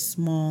they're this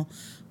small.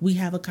 We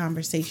have a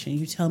conversation.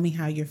 You tell me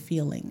how you're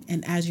feeling.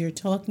 And as you're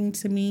talking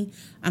to me,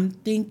 I'm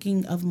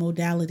thinking of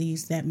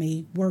modalities that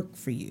may work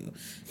for you.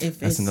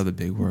 That's another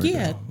big word.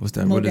 Yeah. What's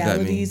that? Modalities What does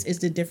that mean? is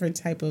the different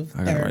type of therapies.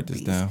 I gotta write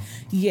this down.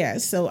 Yeah.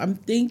 So I'm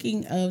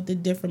thinking of the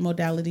different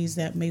modalities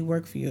that may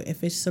work for you.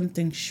 If it's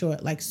something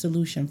short, like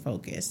solution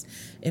focused,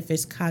 if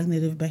it's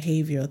cognitive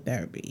behavioral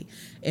therapy,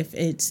 if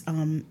it's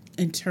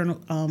internal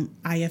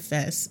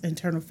IFS,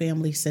 internal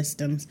family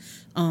systems,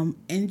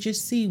 and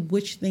just see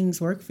which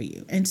things work for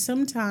you. And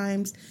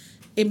sometimes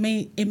it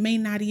may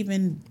not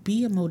even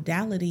be a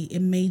modality.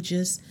 It may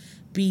just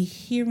be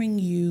hearing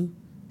you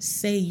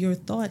say your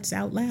thoughts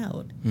out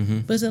loud.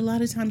 Because a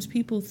lot of times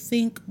people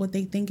think what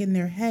they think in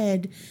their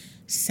head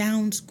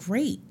sounds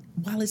great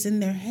while it's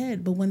in their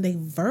head, but when they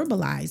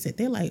verbalize it,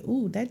 they're like,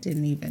 ooh, that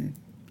didn't even,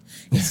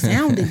 it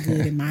sounded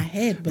good in my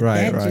head, but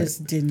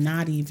just did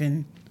not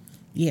even,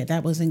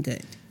 that wasn't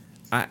good.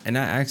 I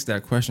asked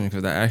that question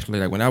because I actually,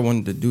 like, when I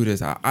wanted to do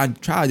this, I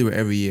try to do it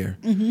every year.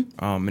 In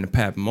the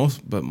past,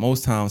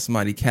 most times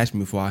somebody catch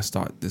me before I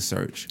start the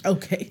search.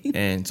 Okay.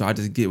 And so I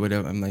just get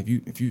whatever. I'm like,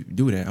 if you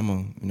do that, I'm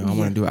gonna, I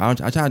want to do it.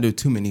 I try to do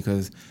too many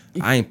because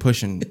I ain't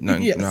pushing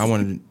nothing. Yes. I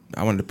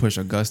wanted to push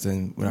Augusta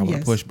and what I want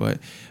to push, but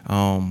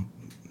let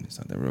me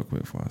start that real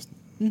quick for us.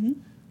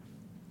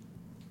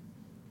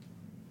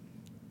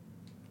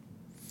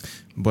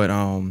 But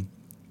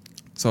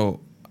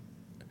so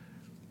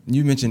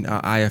you mentioned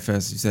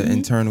IFS. You said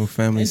internal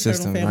family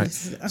system, right?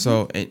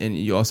 So and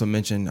you also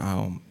mentioned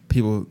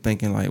people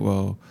thinking like,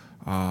 well,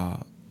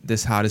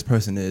 this how this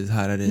person is,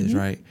 how that is,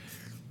 right?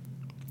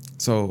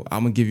 So I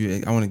want to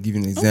give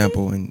you an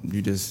example, and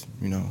you just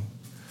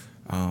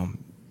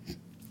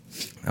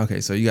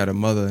okay. So you got a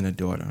mother and a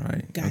daughter,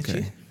 right? Gotcha.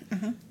 Okay.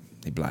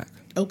 They black.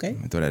 Okay.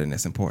 I throw that in.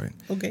 That's important.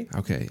 Okay.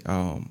 Okay.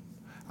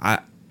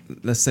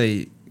 Let's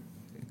say,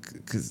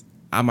 because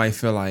I might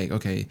feel like,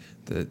 okay,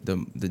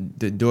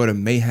 the daughter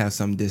may have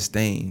some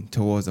disdain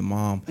towards the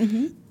mom.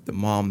 The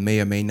mom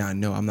may or may not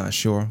know. I'm not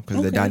sure,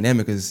 because the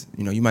dynamic is,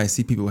 you might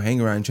see people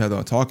hang around each other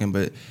or talking,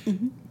 but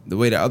the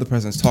way the other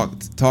person's talk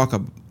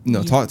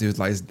to you,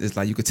 it's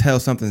like you could tell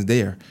something's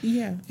there.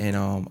 Yeah. And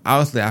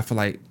obviously, I feel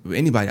like with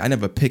anybody, I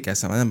never pick at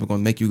something. I'm never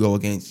gonna make you go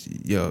against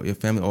your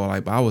family, or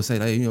like. But I would say,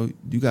 like,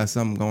 you got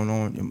something going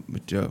on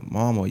with your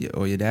mom or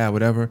your dad,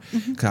 whatever.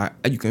 Cause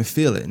you can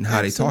feel it and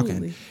how they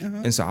talking.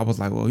 And so I was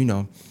like, well,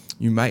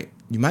 you might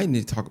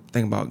need to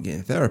think about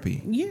getting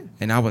therapy. Yeah.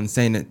 And I wasn't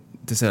saying that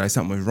to say like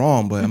something was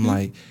wrong, but I'm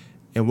like,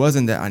 it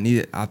wasn't that I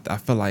needed. I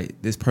feel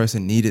like this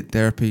person needed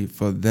therapy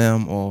for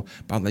them,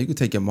 but I'm like, you could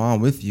take your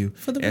mom with you.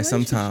 For the and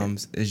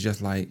sometimes it's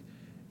just like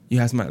you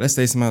have somebody. Let's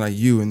say somebody like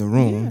you in the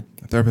room,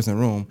 a therapist in the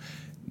room.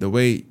 The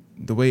way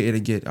it'll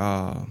get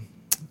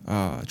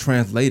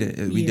translated,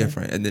 it'll be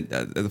different. And then,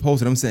 as opposed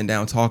to them sitting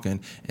down talking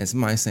and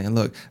somebody saying,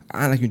 "Look,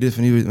 I like you did this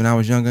when I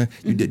was younger.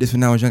 You did this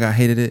when I was younger. I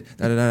hated it."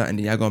 And then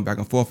y'all going back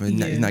and forth, and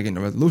you're not getting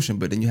a resolution.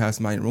 But then you have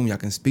somebody in the room y'all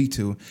can speak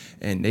to,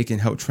 and they can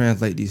help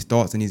translate these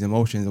thoughts and these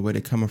emotions, the way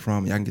they're coming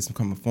from. Y'all can get some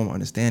kind of form of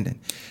understanding.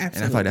 Absolutely.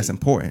 And I feel like that's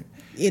important.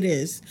 It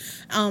is.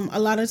 A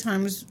lot of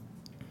times,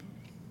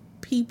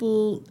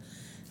 people.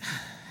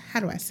 How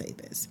do I say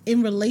this?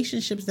 In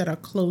relationships that are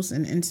close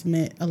and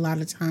intimate, a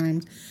lot of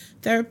times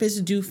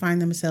therapists do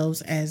find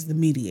themselves as the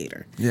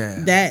mediator. Yeah.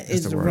 That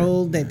is the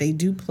role that they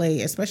do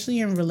play, especially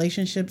in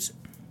relationships,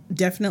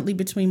 definitely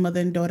between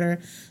mother and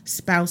daughter,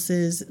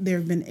 spouses. There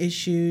have been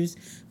issues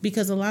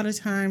because a lot of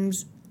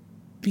times,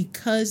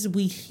 because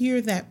we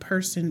hear that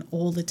person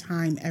all the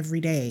time,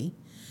 every day,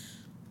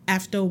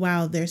 after a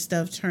while, their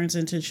stuff turns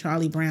into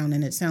Charlie Brown,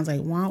 and it sounds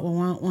like wah,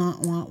 wah, wah,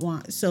 wah,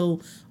 wah.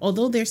 So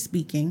although they're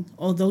speaking,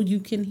 although you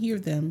can hear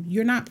them,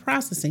 you're not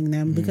processing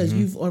them because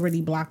you've already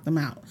blocked them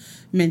out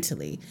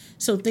mentally.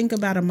 So think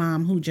about a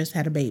mom who just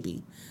had a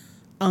baby,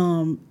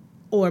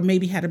 or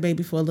maybe had a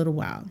baby for a little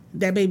while.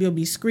 That baby will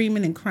be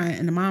screaming and crying,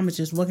 and the mom is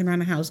just walking around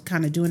the house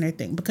kind of doing their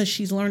thing because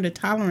she's learned a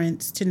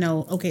tolerance to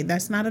know, okay,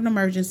 that's not an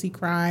emergency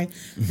cry.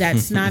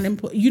 That's not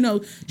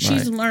important.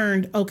 She's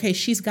learned, okay,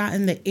 she's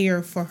gotten the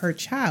air for her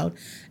child.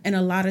 And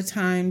a lot of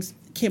times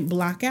can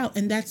block out.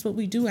 And that's what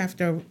we do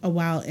after a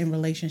while in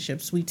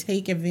relationships. We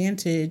take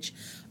advantage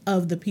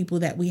of the people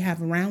that we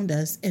have around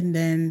us, and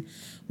then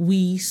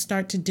we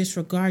start to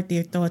disregard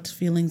their thoughts,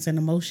 feelings, and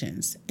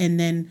emotions. And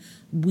then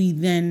we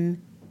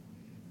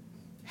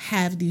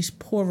have these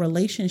poor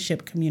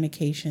relationship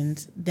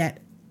communications that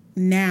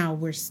now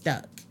we're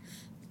stuck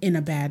in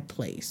a bad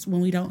place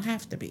when we don't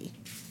have to be.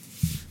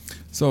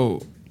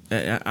 So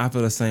I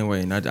feel the same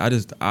way, and I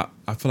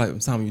feel like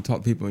sometimes you talk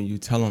to people and you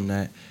tell them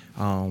that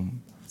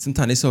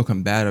sometimes they're so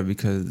combative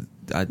because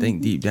I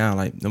think deep down,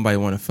 like, nobody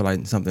want to feel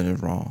like something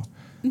is wrong.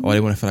 Or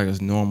they want to feel like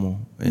it's normal.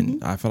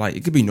 And I feel like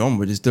it could be normal,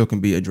 but it still can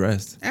be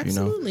addressed.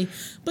 Absolutely.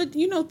 But,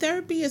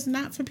 therapy is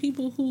not for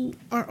people who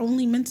are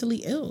only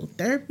mentally ill.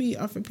 Therapy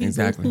are for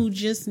people who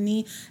just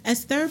need...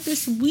 As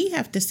therapists, we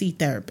have to see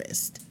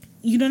therapists.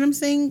 You know what I'm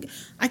saying?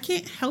 I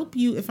can't help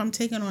you if I'm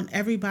taking on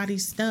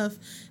everybody's stuff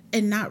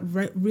and not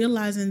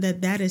realizing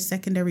that is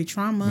secondary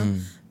trauma.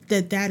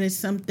 That is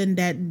something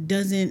that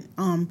doesn't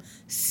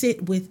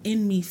sit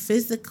within me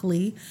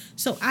physically.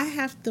 So I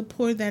have to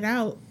pour that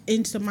out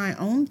into my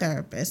own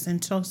therapist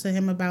and talk to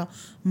him about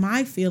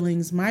my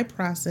feelings, my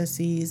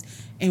processes,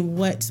 and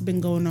what's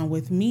been going on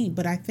with me.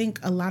 But I think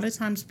a lot of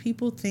times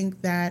people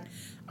think that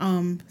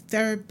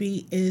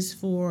therapy is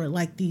for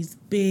like these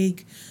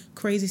big,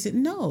 crazy...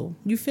 No,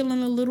 you're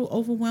feeling a little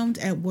overwhelmed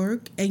at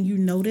work and you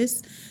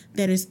notice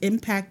that is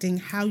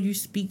impacting how you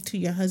speak to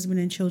your husband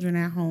and children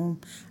at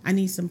home. I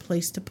need some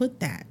place to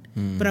put that.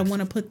 But I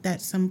want to put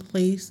that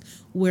someplace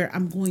where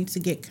I'm going to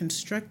get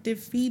constructive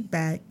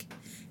feedback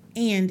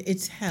and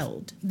it's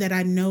held, that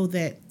I know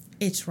that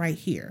it's right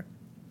here.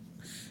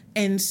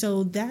 And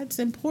so that's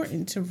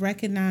important, to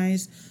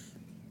recognize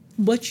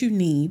what you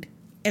need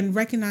and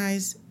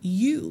recognize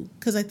you.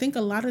 Because I think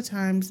a lot of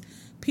times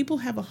people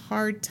have a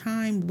hard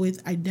time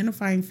with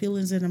identifying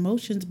feelings and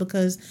emotions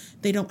because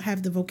they don't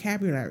have the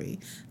vocabulary.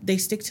 They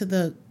stick to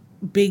the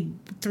big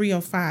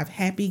 305,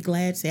 happy,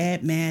 glad,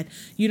 sad, mad.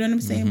 You know what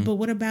I'm saying? But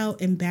what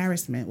about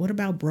embarrassment? What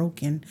about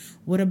broken?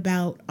 What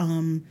about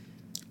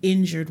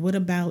injured? What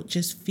about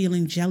just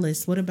feeling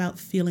jealous? What about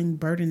feeling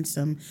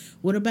burdensome?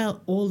 What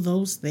about all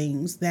those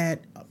things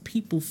that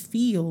people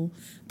feel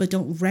but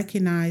don't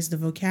recognize the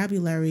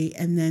vocabulary,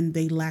 and then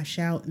they lash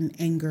out in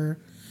anger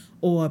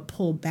or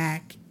pull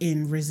back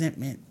in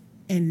resentment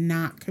and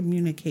not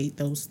communicate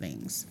those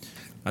things?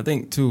 I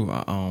think too,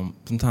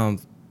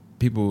 sometimes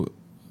people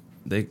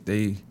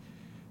they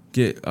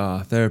get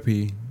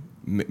therapy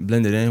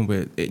blended in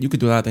with it. You could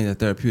do a lot of things that's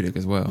therapeutic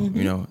as well.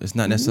 You know, it's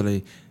not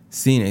necessarily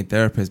seeing a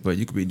therapist, but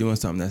you could be doing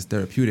something that's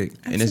therapeutic.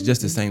 Absolutely. And it's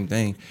just the same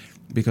thing.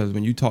 Because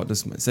when you talk to,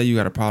 say you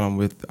got a problem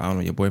with, I don't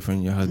know, your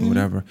boyfriend, your husband,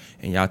 whatever,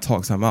 and y'all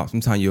talk something out,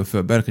 sometimes you'll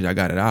feel better because y'all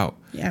got it out.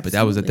 Yeah, but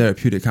that was a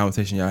therapeutic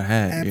conversation y'all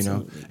had, you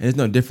know? And it's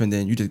no different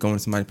than you just going to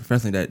somebody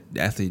professionally that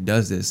actually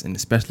does this and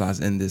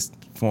specializes in this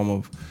form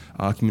of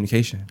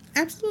communication.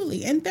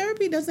 Absolutely. And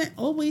therapy doesn't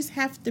always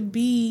have to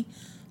be,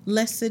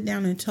 let's sit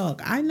down and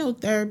talk. I know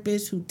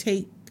therapists who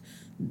take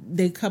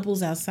their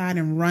couples outside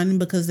and run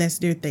because that's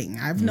their thing.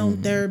 I've known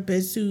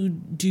therapists who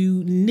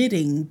do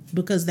knitting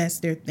because that's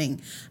their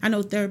thing. I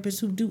know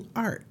therapists who do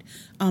art.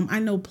 I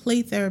know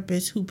play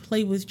therapists who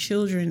play with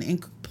children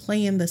and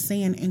play in the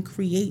sand and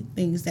create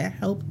things that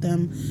help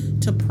them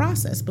to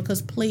process,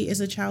 because play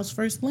is a child's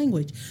first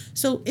language.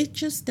 So it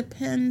just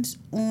depends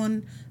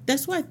on,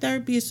 that's why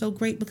therapy is so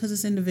great, because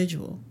it's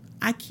individual.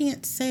 I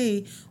can't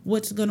say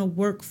what's going to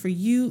work for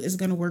you is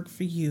going to work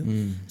for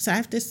you. So I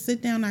have to sit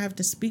down, I have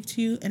to speak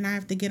to you, and I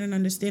have to get an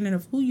understanding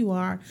of who you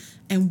are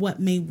and what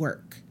may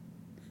work.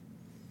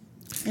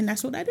 And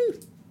that's what I do.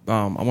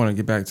 I want to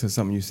get back to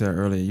something you said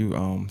earlier.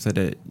 You said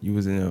that you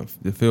was in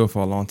the field for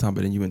a long time,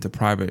 but then you went to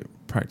private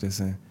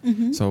practicing.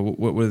 So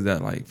what is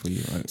that like for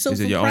you? Like, so is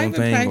it your own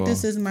thing? Private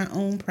practice is my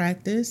own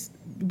practice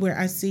where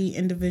I see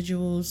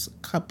individuals,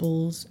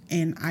 couples,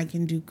 and I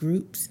can do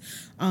groups.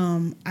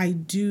 I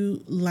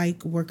do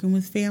like working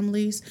with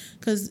families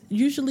because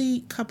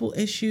usually couple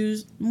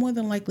issues more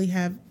than likely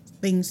have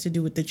things to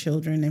do with the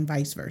children and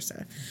vice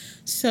versa.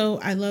 So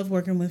I love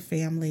working with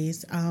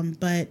families.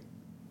 But,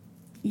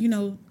 you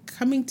know,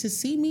 coming to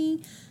see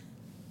me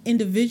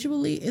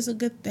individually is a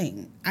good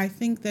thing. I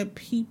think that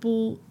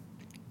people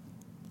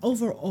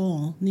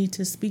overall need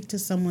to speak to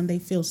someone they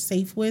feel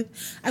safe with.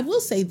 I will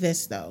say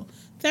this, though.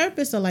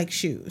 Therapists are like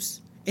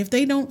shoes. If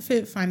they don't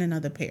fit, find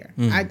another pair.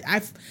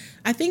 I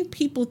think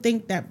people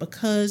think that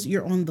because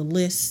you're on the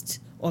list,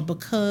 or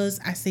because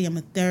I say I'm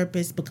a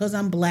therapist, because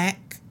I'm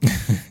black,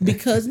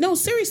 because, no,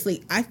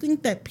 seriously, I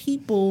think that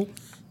people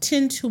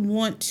tend to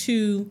want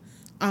to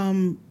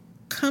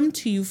come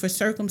to you for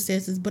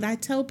circumstances, but I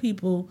tell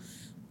people,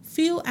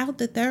 feel out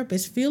the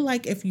therapist. Feel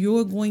like if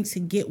you're going to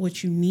get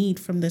what you need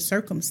from the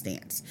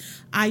circumstance.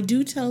 I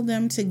do tell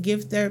them to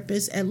give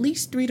therapists at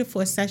least 3 to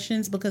 4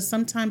 sessions, because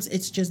sometimes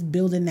it's just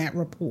building that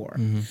rapport.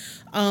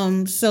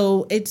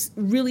 So it's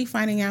really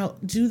finding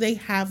out, do they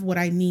have what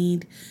I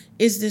need?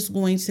 Is this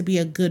going to be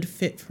a good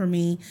fit for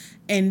me?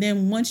 And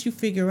then once you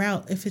figure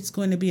out if it's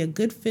going to be a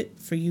good fit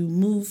for you,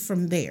 move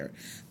from there.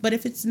 But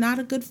if it's not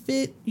a good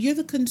fit, you're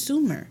the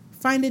consumer.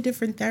 Find a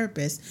different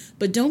therapist,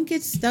 but don't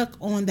get stuck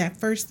on that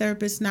first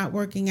therapist not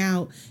working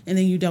out and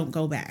then you don't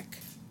go back.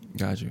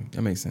 Got you.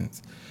 That makes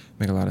sense.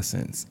 Make a lot of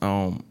sense.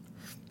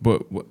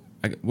 But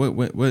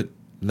what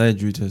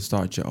led you to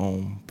start your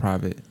own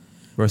private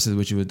versus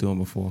what you were doing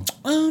before?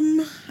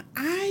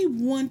 I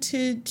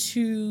wanted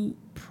to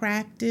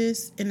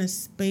practice in a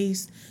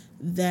space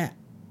that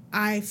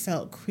I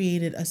felt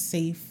created a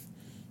safe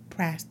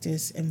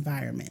practice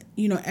environment.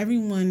 You know,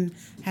 everyone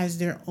has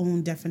their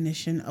own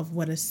definition of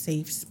what a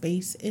safe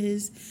space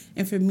is.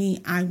 And for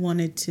me, I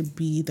wanted to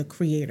be the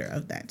creator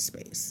of that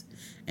space.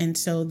 And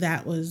so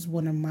that was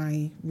one of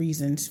my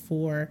reasons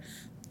for,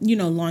 you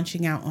know,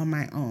 launching out on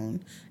my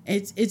own.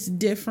 It's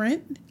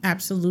different.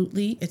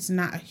 Absolutely. It's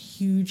not a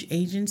huge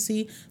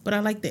agency, but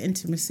I like the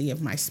intimacy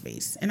of my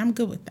space, and I'm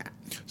good with that.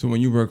 So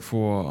when you work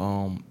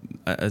for,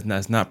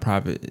 that's not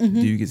private, do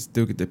you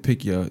still get to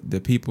pick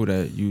the people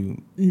that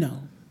you...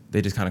 No.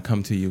 They just kind of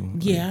come to you.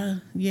 Yeah,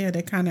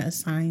 they're kind of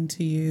assigned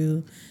to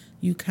you.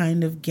 You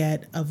kind of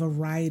get a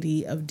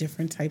variety of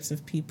different types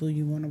of people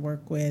you want to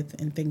work with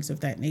and things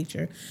of that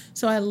nature.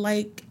 So I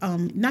like,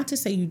 not to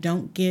say you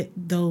don't get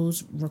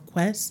those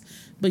requests,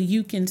 but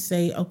you can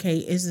say, okay,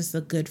 is this a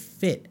good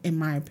fit, in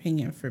my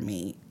opinion, for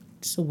me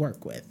to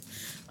work with?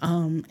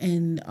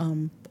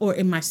 Or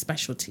in my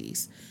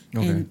specialties,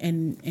 okay.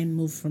 and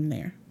move from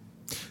there.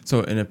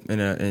 So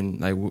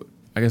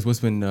I guess what's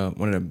been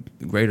one of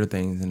the greater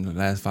things in the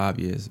last 5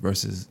 years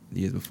versus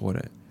the years before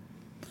that?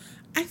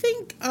 I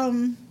think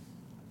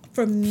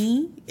for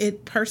me,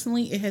 it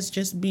has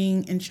just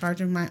been in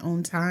charge of my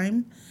own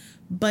time,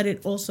 but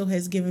it also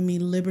has given me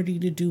liberty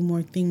to do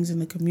more things in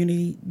the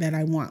community that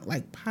I want,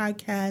 like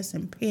podcasts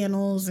and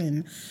panels,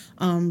 and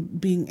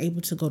being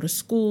able to go to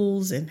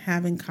schools and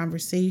having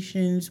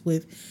conversations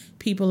with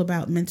people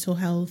about mental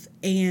health,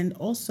 and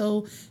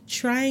also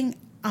trying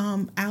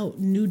out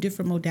new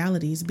different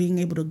modalities, being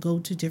able to go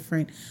to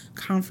different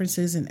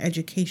conferences and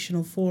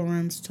educational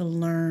forums to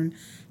learn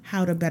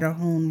how to better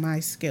hone my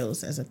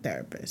skills as a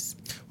therapist.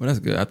 Well, that's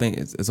good. I think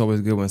it's always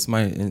good when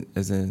somebody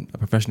is in a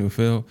professional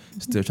field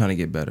still trying to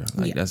get better.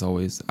 Like I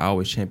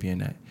always champion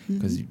that,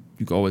 because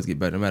you can always get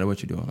better no matter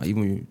what you're doing. Like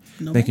even when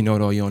you think you know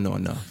it all, you don't know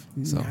enough.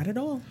 So, not at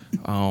all.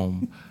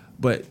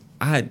 But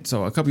I had,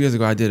 so a couple years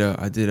ago I did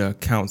a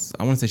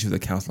counselor. I want to say she was a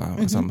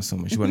counselor, so I'm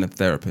assuming she wasn't a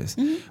therapist.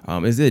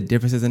 Is there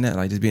differences in that,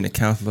 like just being a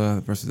counselor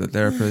versus a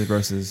therapist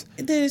versus?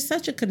 There's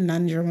such a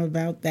conundrum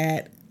about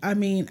that. I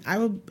mean,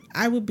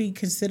 I would be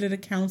considered a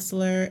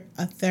counselor,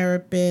 a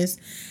therapist.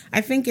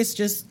 I think it's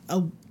just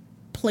a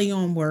play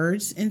on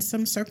words in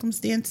some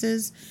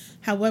circumstances.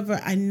 However,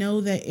 I know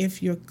that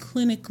if you're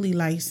clinically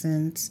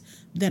licensed,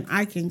 then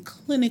I can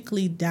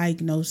clinically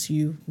diagnose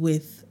you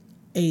with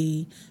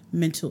a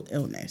mental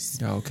illness.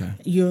 Oh, okay.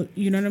 You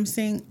know what I'm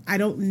saying? I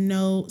don't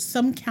know.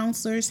 Some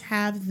counselors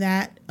have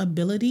that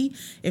ability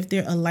if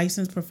they're a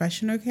licensed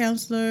professional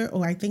counselor,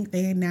 or I think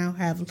they now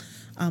have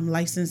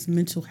licensed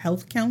mental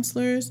health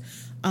counselors.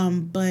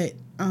 But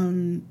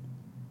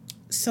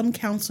some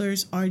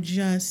counselors are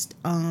just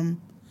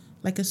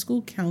like a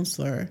school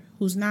counselor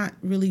who's not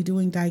really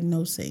doing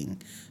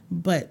diagnosing,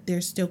 but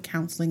they're still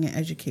counseling and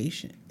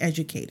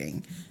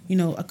educating,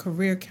 a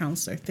career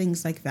counselor,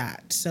 things like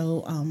that.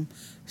 So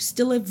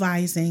still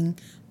advising,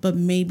 but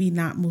maybe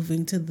not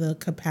moving to the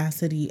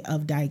capacity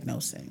of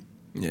diagnosing.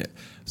 Yeah.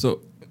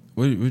 So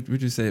what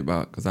would you say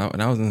about, because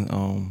when I was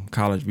in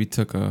college, we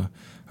took a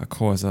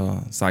course,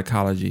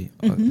 psychology,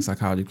 a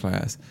psychology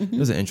class. It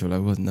was an intro, like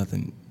it wasn't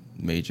nothing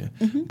major.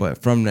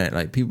 But from that,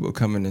 like people would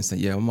come in and say,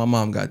 yeah, well, my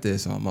mom got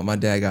this, or my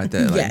dad got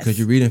that. Like, because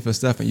you're reading for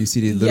stuff and you see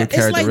these little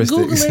characteristics.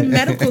 It's like Googling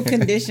medical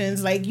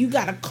conditions. Like, you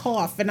got a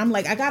cough, and I'm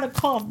like, I got a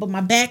cough, but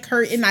my back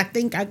hurt, and I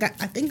think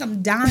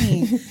I'm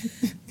dying.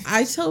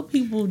 I tell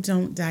people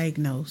don't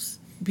diagnose,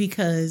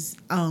 because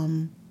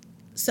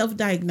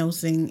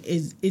self-diagnosing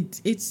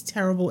it's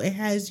terrible. It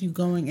has you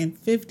going in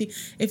 50.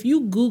 If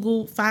you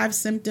Google 5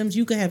 symptoms,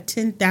 you could have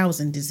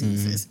 10,000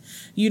 diseases.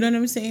 You know what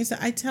I'm saying? So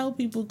I tell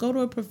people, go to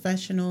a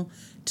professional,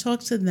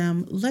 talk to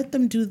them, let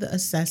them do the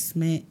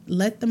assessment,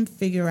 let them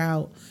figure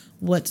out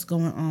what's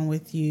going on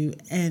with you,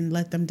 and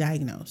let them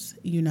diagnose.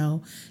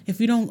 If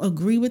you don't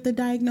agree with the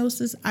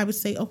diagnosis, I would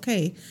say,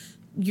 okay,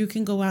 you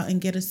can go out and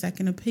get a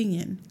second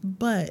opinion.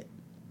 But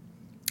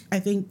I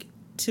think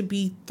to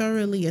be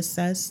thoroughly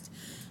assessed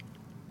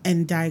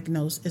and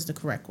diagnose is the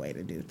correct way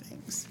to do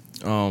things.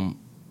 So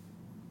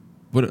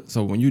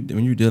when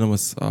you're dealing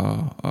with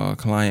a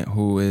client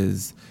who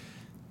is,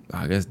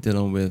 I guess,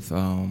 dealing with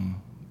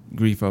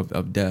grief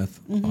of death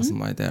or something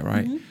like that,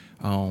 right?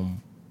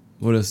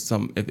 What are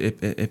some,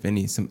 if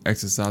any, some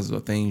exercises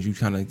or things you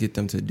kind of get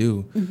them to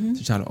do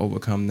to try to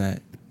overcome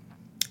that?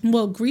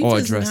 Well, grief or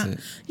is address not. it.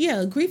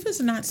 Yeah, grief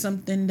is not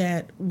something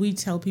that we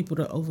tell people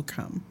to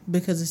overcome,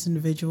 because it's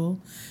individual,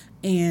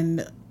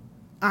 and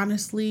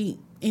honestly,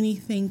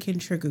 anything can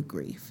trigger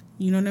grief.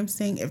 You know what I'm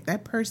saying? If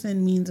that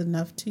person means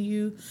enough to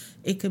you,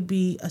 it could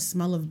be a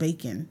smell of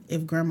bacon.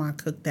 If grandma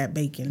cooked that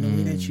bacon the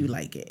way that you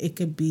like it, it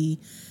could be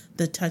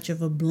the touch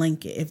of a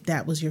blanket, if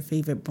that was your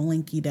favorite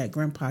blankie that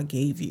grandpa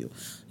gave you.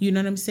 You know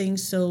what I'm saying?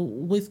 So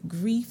with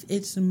grief,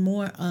 it's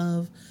more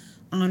of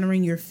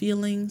honoring your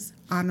feelings,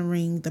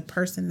 honoring the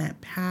person that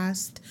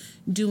passed,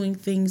 doing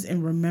things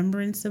in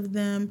remembrance of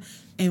them,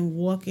 and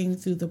walking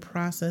through the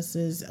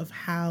processes of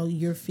how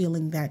you're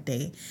feeling that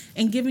day,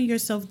 and giving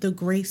yourself the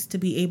grace to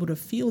be able to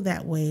feel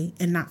that way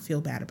and not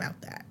feel bad about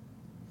that.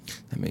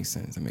 That makes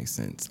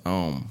sense.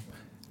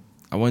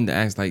 I wanted to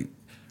ask, like,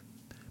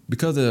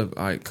 because of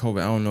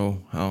COVID, I don't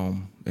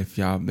know if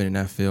y'all been in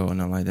that field or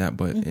nothing like that,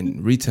 but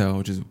in retail,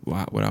 which is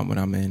what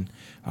I'm in,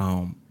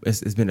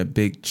 it's been a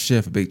big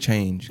shift, a big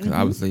change, because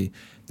obviously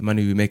the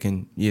money we were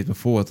making years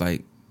before is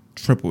like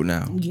tripled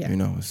now. Yeah.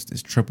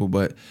 It's triple,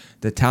 but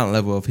the talent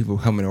level of people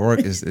coming to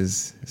work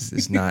is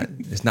not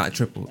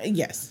triple.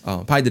 Yes.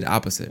 Probably the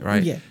opposite,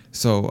 right? Yeah.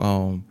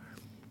 So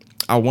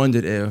I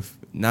wondered if,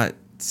 not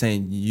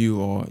saying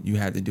you or you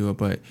had to do it,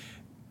 but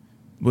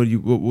what do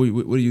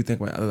you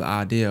think about the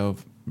idea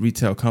of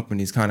retail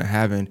companies kind of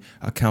having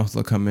a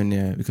counselor come in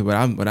there? Because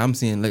what I'm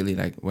seeing lately,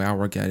 like where I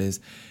work at, is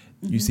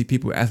you see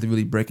people actually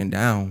really breaking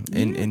down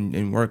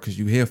in work, because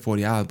you hear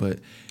 40 hours, but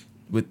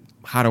with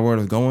how the world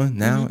is going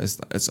now,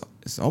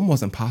 it's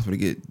almost impossible to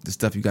get the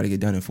stuff you got to get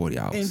done in 40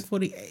 hours. In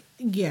 40,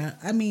 yeah.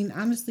 I mean,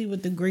 honestly,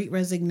 with the Great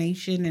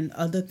Resignation and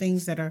other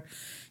things that are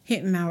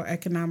hitting our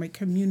economic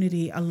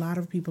community, a lot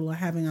of people are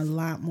having a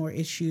lot more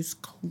issues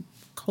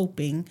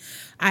coping.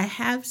 I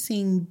have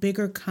seen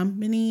bigger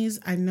companies.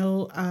 I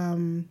know,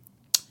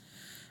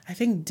 I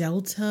think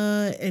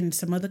Delta and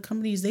some other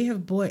companies, they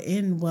have brought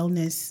in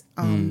wellness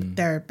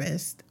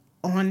therapists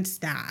on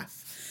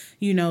staff.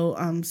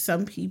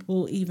 Some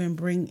people even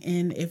bring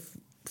in, if,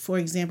 for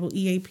example,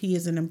 EAP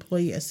is an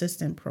employee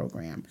assistance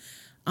program.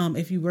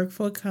 If you work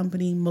for a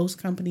company, most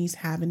companies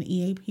have an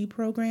EAP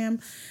program.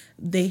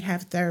 They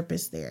have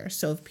therapists there.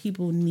 So if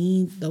people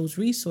need those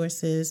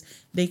resources,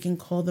 they can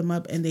call them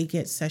up and they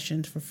get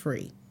sessions for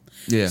free.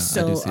 Yeah,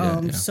 so I do see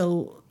that. Yeah.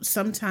 so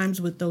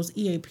sometimes with those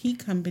EAP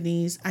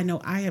companies, I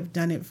know I have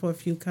done it for a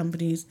few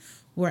companies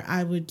where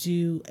I would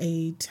do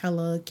a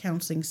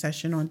tele-counseling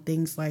session on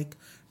things like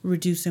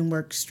reducing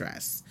work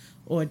stress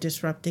or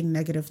disrupting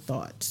negative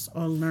thoughts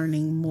or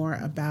learning more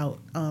about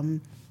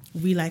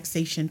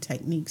relaxation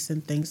techniques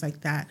and things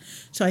like that.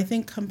 So I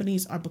think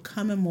companies are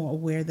becoming more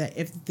aware that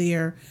if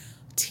their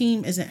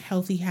team isn't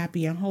healthy,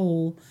 happy, and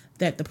whole,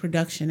 that the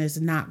production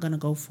is not going to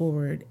go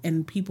forward.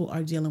 And people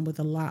are dealing with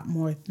a lot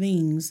more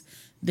things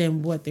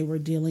than what they were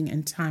dealing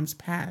in times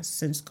past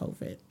since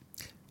COVID.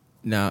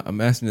 Now, I'm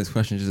asking this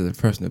question just as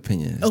a personal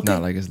opinion. It's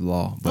not like it's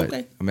law, but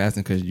I'm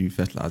asking because you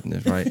specialize in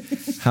this, right?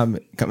 I'm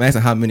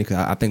asking how many, because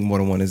I think more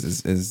than one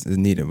is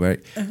needed, right?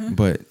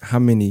 But how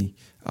many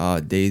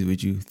days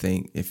would you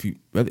think, if you,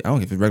 I don't know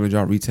if it's regular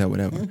job, retail,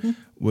 whatever,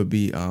 would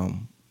be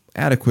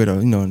adequate or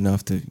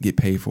enough to get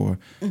paid for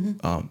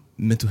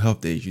mental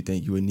health days you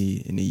think you would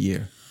need in a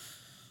year?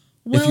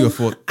 Well, if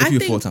you're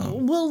full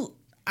time. Well,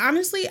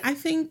 honestly, I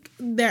think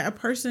that a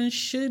person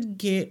should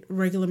get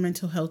regular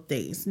mental health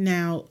days.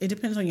 Now, it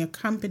depends on your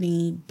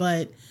company,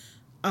 but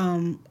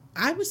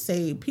I would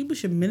say people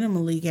should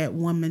minimally get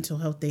one mental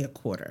health day a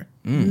quarter.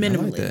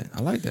 Minimally.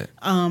 I like that.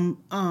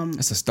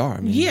 That's a start.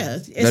 I mean, yeah,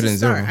 it's a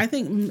start. Zero. I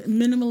think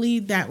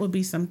minimally that would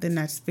be something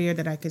that's fair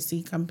that I could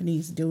see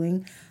companies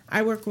doing.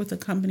 I work with a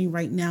company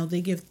right now.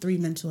 They give 3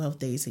 mental health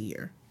days a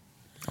year.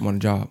 I'm on the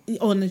job.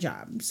 On the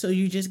job. So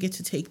you just get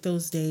to take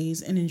those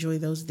days and enjoy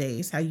those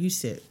days how you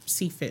see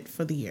fit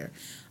for the year.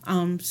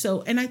 And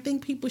I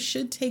think people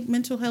should take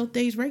mental health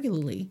days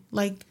regularly.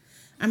 Like,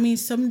 I mean,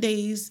 some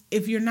days,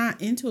 if you're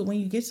not into it, when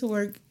you get to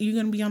work, you're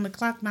going to be on the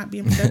clock, not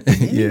being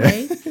productive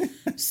anyway.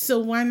 So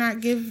why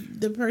not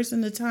give the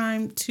person the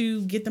time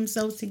to get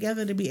themselves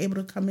together to be able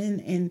to come in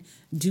and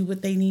do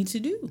what they need to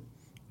do?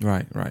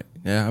 Right.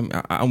 Yeah,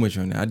 I'm with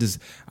you on that.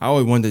 I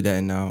always wondered that,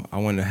 and now I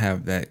want to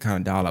have that kind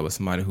of dialogue with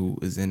somebody who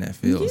is in that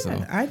field. Yeah,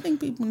 so I think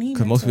people need,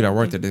 because most people that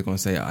work there, they're going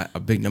to say a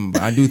big number,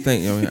 but I do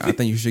think I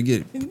think you should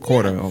get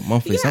quarter or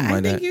monthly, something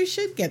like that. I think you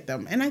should get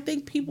them, and I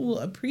think people will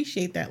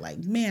appreciate that. Like,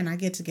 man, I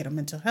get to get a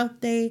mental health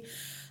day.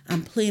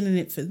 I'm planning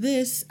it for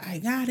this. I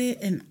got it,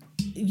 and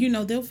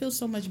they'll feel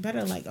so much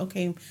better. Like,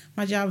 okay,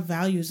 my job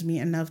values me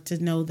enough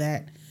to know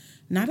that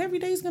not every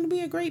day is going to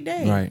be a great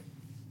day.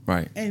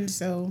 Right. And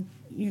so,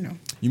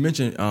 You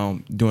mentioned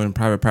doing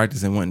private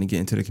practice and wanting to get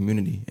into the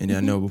community. And then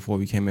I know before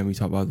we came in, we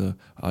talked about the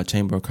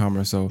Chamber of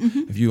Commerce. So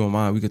if you don't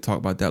mind, we could talk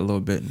about that a little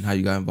bit and how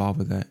you got involved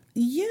with that.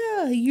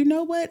 Yeah, you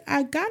know what?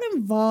 I got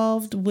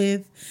involved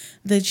with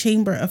the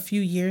Chamber a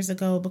few years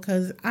ago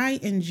because I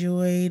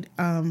enjoyed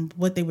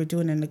what they were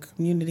doing in the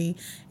community.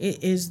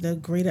 It is the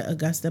Greater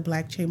Augusta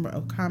Black Chamber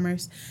of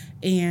Commerce.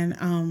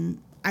 And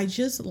I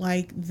just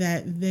like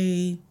that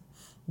they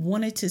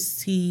wanted to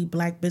see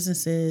Black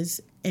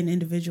businesses and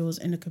individuals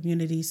in the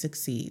community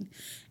succeed.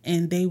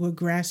 And they were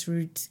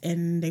grassroots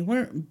and they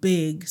weren't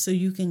big. So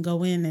you can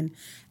go in and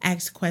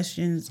ask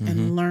questions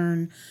and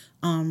learn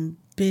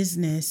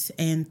business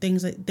and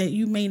things that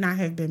you may not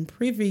have been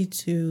privy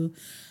to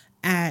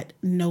at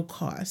no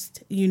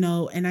cost,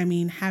 and I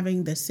mean,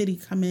 having the city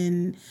come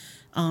in,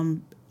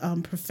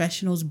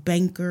 professionals,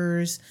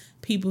 bankers,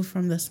 people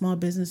from the Small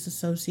Business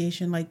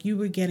Association, like you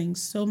were getting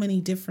so many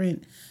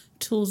different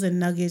tools and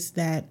nuggets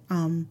that,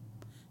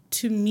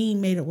 to me,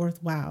 made it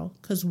worthwhile.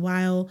 Because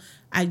while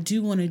I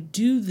do want to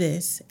do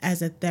this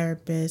as a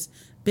therapist,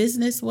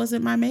 business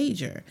wasn't my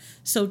major.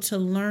 So to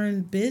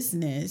learn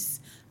business,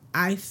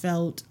 I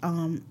felt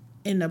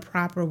in the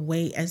proper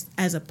way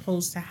as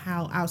opposed to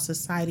how our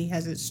society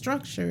has it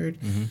structured.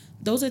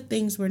 Those are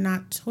things we're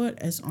not taught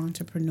as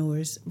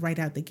entrepreneurs right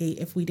out the gate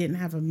if we didn't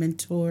have a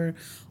mentor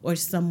or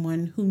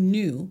someone who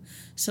knew.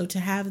 So to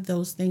have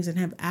those things and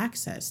have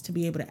access to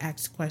be able to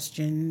ask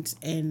questions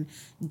and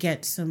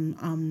get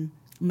some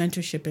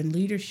mentorship and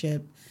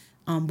leadership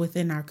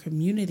within our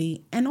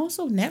community, and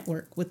also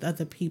network with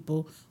other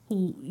people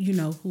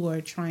who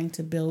are trying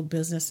to build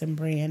business and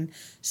brand.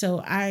 So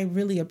I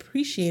really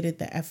appreciated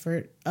the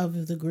effort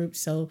of the group.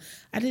 So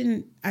I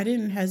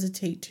didn't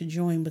hesitate to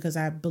join because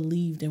I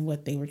believed in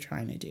what they were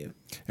trying to do.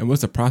 And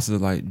what's the process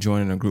of like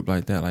joining a group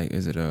like that? Like,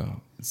 is it a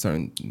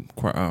certain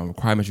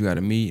requirements you got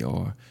to meet,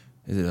 or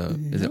is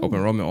it open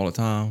enrollment all the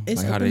time?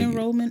 It's like, open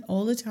enrollment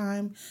all the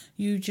time.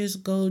 You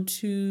just go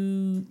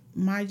to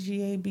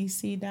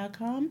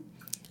mygabc.com.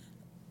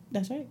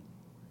 That's right.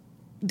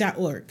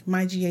 .org,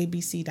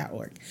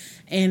 mygabc.org.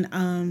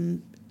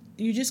 And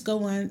you just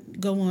go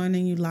on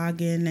and you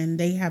log in, and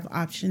they have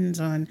options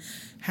on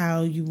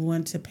how you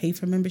want to pay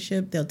for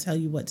membership. They'll tell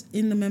you what's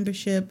in the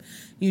membership.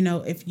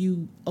 If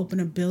you open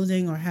a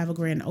building or have a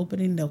grand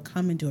opening, they'll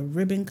come and do a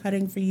ribbon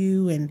cutting for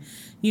you. And,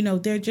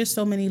 there are just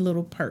so many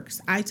little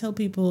perks. I tell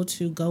people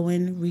to go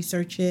in,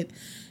 research it,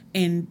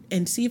 and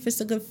see if it's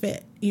a good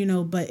fit,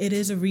 but it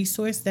is a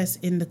resource that's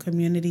in the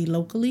community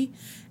locally.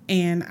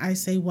 And I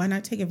say, why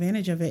not take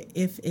advantage of it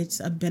if it's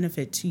a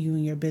benefit to you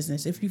and your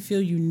business? If you feel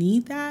you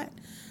need that,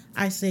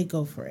 I say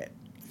go for it.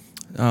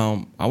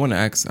 I always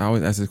ask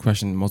this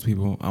question to most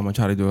people. I'm going to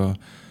try to do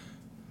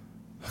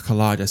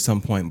collage at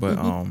some point. But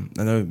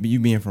I know you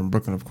being from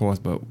Brooklyn, of course.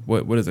 But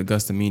what does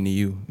Augusta mean to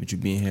you? With you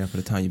being here for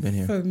the time you've been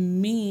here? For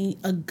me,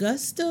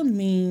 Augusta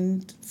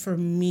means for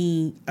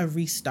me a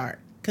restart.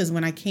 Because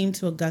when I came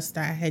to Augusta,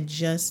 I had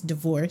just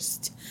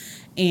divorced,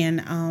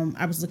 and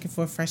I was looking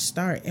for a fresh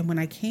start. And when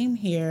I came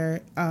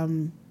here,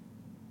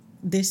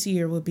 this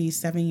year will be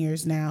 7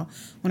 years now.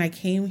 When I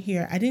came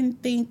here, I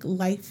didn't think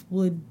life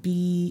would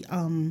be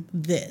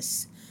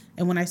this.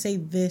 And when I say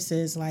this,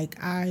 is like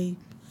I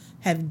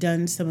have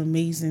done some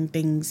amazing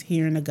things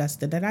here in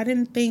Augusta that I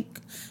didn't think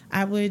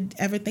I would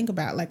ever think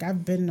about. Like,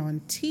 I've been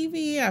on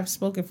TV, I've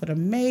spoken for the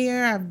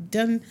mayor, I've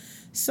done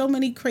so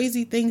many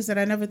crazy things that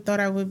I never thought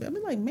I would. I'm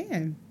like,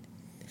 man.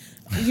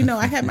 You know,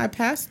 I had my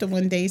pastor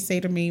one day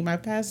say to me, my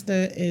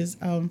pastor is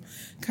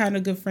kind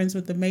of good friends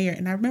with the mayor.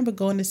 And I remember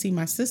going to see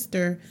my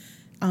sister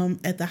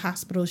at the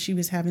hospital. She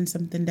was having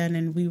something done,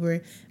 and we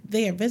were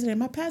there visiting.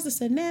 My pastor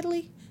said,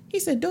 Natalie, he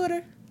said,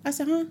 daughter. I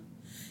said, huh?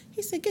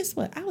 He said, guess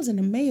what? I was in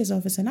the mayor's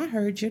office, and I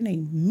heard your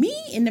name. Me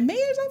in the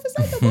mayor's office?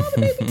 I said, why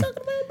would they be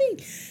talking about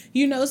me?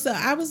 You know, so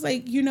I was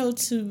like, you know,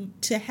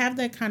 to have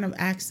that kind of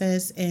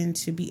access and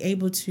to be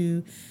able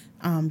to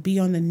be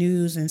on the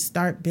news and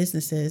start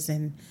businesses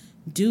and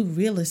do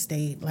real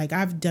estate. Like,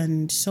 I've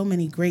done so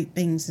many great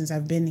things since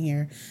I've been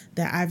here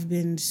that I've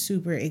been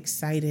super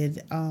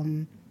excited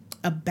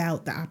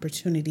about the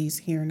opportunities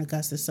here in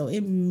Augusta. So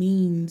it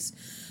means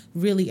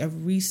really a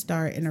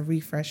restart and a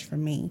refresh for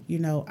me. You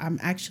know, I'm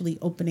actually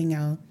opening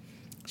a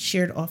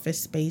shared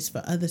office space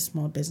for other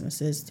small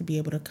businesses to be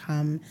able to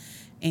come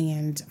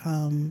and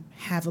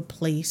have a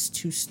place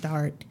to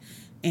start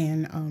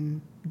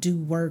and do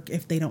work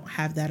if they don't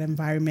have that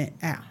environment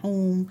at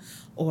home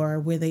or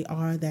where they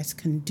are that's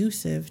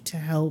conducive to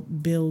help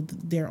build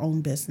their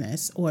own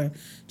business, or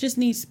just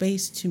need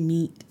space to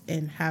meet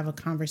and have a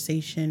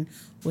conversation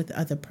with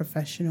other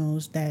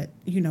professionals that,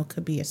 you know,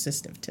 could be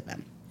assistive to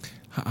them.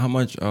 How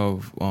much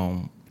of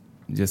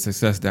your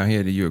success down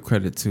here do you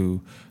accredit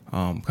to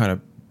kind of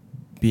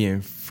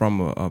being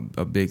from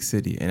a big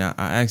city? And I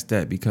ask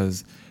that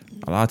because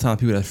a lot of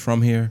times people that's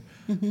from here,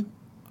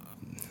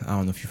 I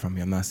don't know if you're from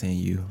here. I'm not saying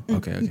you.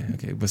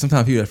 Okay. But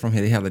sometimes people that from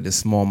here, they have like this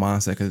small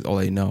mindset because all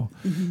they know.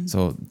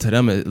 So to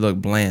them, it look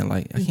bland.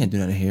 Like, I can't do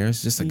nothing here.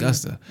 It's just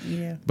Augusta.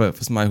 Yeah. But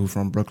for somebody who's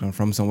from Brooklyn,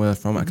 from somewhere,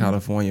 from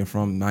California,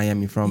 from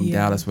Miami, from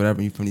Dallas,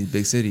 whatever, you from these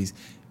big cities,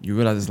 you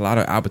realize there's a lot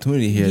of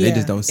opportunity here. They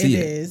just don't see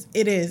it.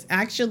 It is.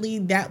 Actually,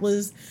 that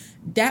was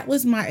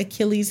my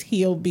Achilles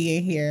heel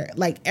being here.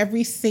 Like,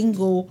 every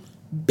single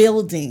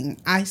building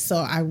I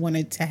saw, I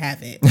wanted to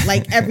have it.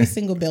 Like, every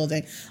single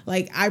building.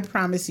 Like, I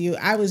promise you,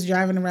 I was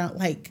driving around,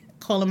 like,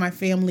 calling my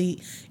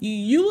family.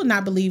 You will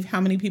not believe how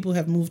many people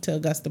have moved to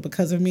Augusta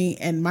because of me.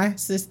 And my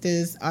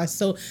sisters are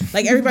so,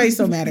 like, everybody's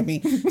so mad at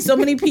me. So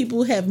many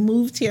people have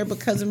moved here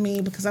because of me,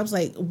 because I was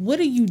like, what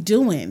are you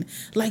doing?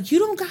 Like, you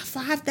don't got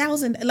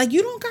 5,000. Like,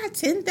 you don't got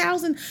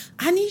 10,000.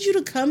 I need you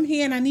to come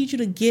here and I need you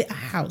to get a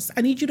house.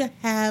 I need you to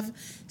have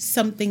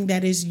something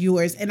that is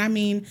yours. And I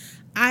mean,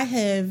 I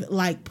have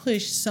like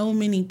pushed so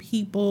many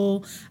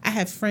people. I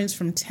have friends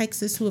from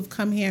Texas who have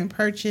come here and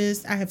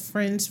purchased. I have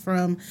friends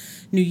from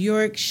New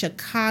York,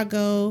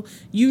 Chicago,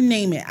 you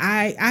name it.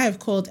 I have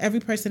called every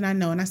person I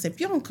know and I said, if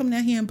y'all don't come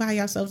down here and buy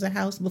yourselves a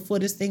house before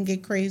this thing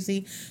get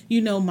crazy.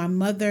 You know, my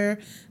mother,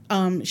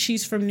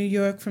 she's from New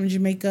York, from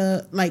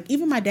Jamaica. Like,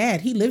 even my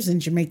dad, he lives in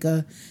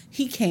Jamaica.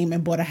 He came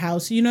and bought a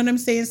house. You know what I'm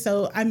saying?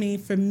 So, I mean,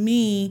 for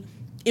me,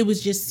 it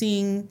was just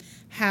seeing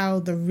how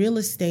the real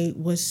estate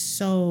was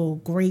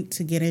so great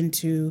to get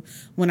into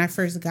when I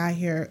first got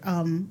here.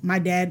 My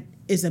dad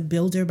is a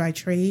builder by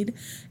trade,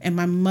 and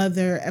my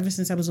mother, ever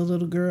since I was a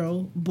little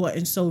girl, bought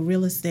and sold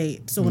real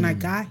estate. So when I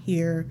got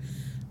here,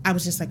 I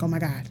was just like, oh my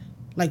God,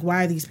 like,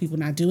 why are these people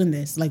not doing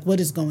this? Like, what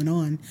is going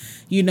on?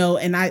 You know,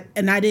 and I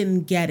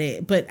didn't get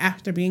it. But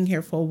after being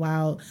here for a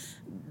while,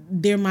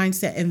 their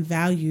mindset and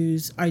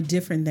values are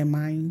different than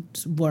mine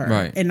were.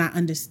 Right. And I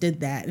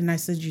understood that. And I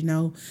said, you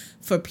know,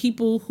 for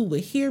people who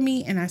would hear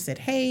me, and I said,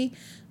 hey,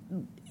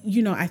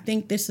 you know, I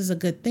think this is a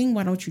good thing.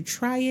 Why don't you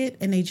try it?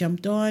 And they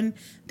jumped on.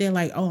 They're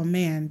like, oh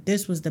man,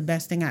 this was the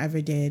best thing I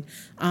ever did.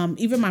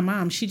 Even my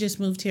mom, she just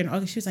moved here in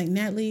August. She was like,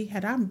 Natalie,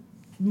 had I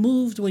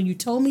moved when you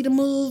told me to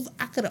move,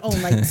 I could have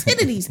owned like 10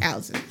 of these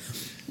houses.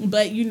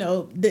 But, you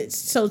know,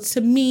 so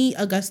to me,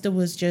 Augusta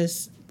was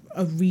just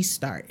a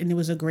restart, and it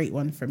was a great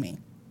one for me.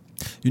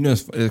 You know,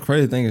 the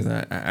crazy thing is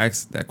that I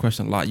ask that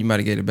question a lot. You might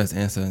have gave the best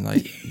answer, and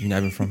like, you're not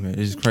even from here.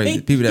 It's just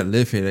crazy. People that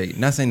live here, they,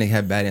 not saying they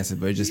have bad answers,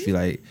 but it just feel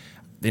like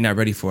they're not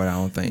ready for it, I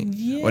don't think.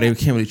 Yeah. Or they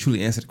can't really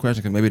truly answer the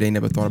question because maybe they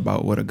never thought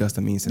about what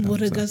Augusta means to them.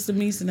 What Augusta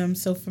means to them.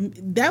 So for me,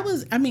 that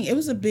was, I mean, it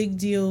was a big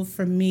deal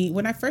for me.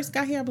 When I first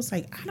got here, I was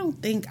like, I don't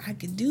think I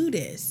could do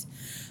this.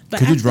 But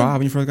could you drive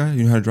when you first got here?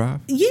 You know how to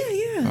drive?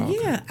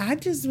 Yeah. I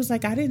just was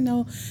like, I didn't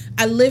know.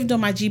 I lived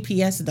on my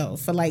GPS though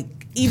for like,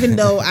 even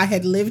though I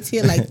had lived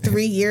here like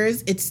 3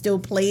 years, it still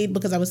played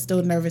because I was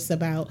still nervous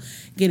about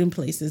getting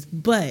places.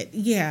 But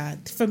yeah,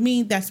 for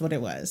me, that's what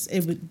it was.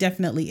 It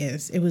definitely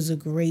is. It was a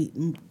great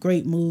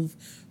move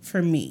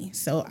for me.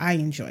 So I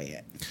enjoy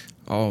it.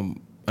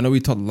 I know we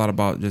talked a lot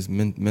about just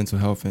mental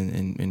health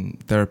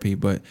and therapy,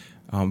 but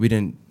we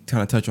didn't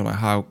kind of touch on like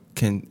how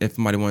can, if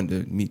somebody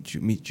wanted to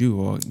meet you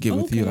or get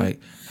with you, like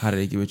how do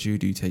they get with you?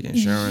 Do you take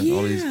insurance?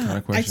 All these kind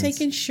of questions. I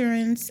take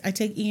insurance. I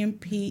take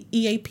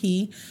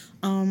EAP.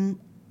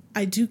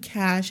 I do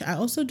cash. I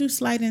also do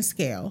slide and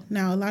scale.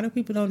 Now, a lot of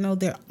people don't know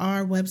there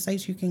are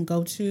websites you can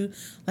go to,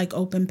 like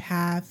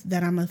OpenPath,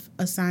 that I'm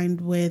assigned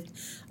with,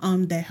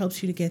 that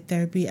helps you to get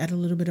therapy at a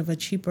little bit of a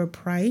cheaper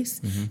price.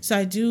 Mm-hmm. So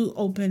I do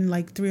open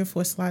like 3 or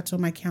 4 slots on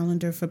my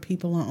calendar for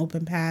people on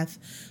OpenPath.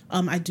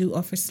 I do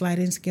offer slide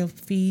and scale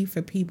fee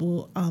for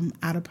people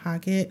out of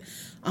pocket.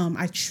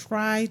 I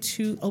try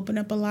to open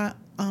up a lot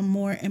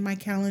more in my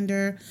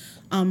calendar.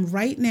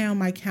 Right now,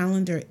 my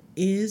calendar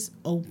is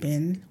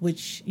open,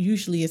 which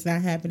usually is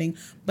not happening,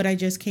 but I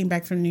just came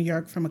back from New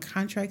York from a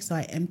contract, so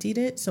I emptied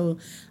it. So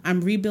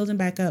I'm rebuilding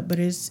back up, but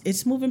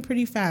it's moving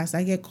pretty fast.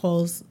 I get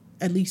calls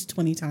at least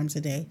 20 times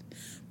a day,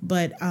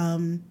 but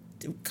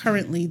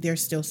currently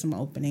there's still some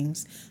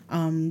openings.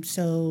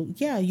 So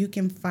yeah, you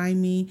can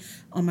find me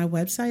on my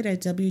website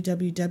at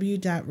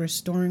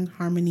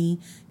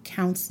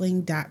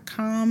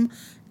www.restoringharmonycounseling.com.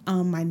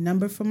 My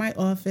number for my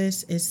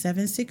office is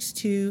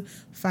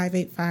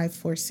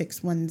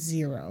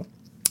 762-585-4610.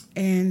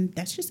 And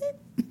that's just it.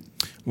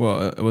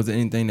 Well, was there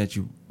anything that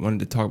you wanted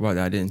to talk about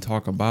that I didn't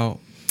talk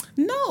about?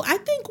 No, I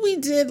think we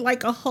did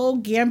like a whole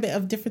gambit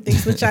of different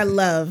things, which I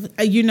love.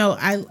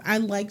 I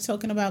like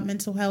talking about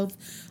mental health.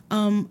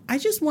 I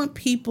just want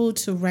people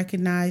to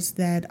recognize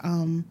that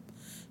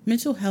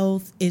mental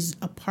health is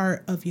a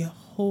part of your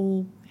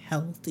whole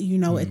health.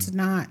 It's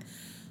not,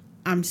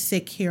 I'm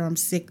sick here, I'm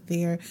sick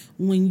there.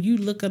 When you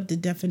look up the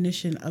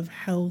definition of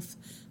health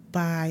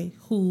by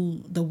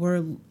WHO, the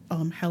World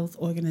Health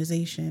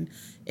Organization,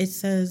 it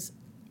says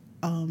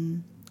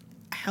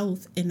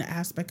health in the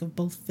aspect of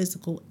both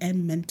physical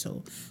and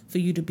mental, for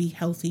you to be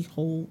healthy,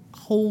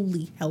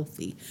 wholly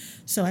healthy.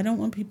 So I don't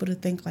want people to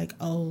think like,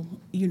 oh,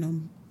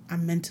 I'm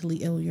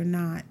mentally ill. You're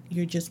not.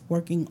 You're just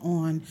working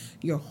on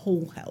your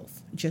whole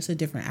health, just a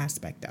different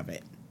aspect of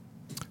it.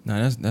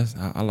 No, that's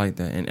I like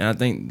that, and I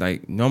think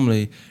like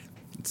normally.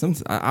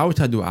 I always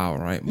try to do an hour,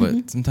 right?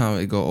 But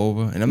sometimes it go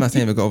over, and I'm not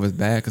saying if it go over is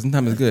bad, because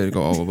sometimes it's good to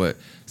go over. But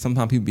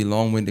sometimes people be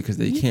long-winded because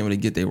they can't really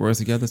get their words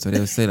together, so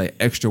they'll say like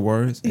extra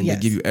words, and they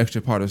give you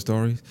extra part of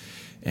stories.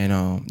 And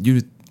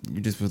you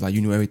just was like you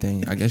knew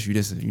everything. I guess you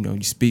just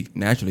you speak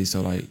naturally,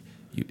 so like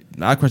a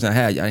lot of questions I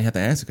had, I didn't have to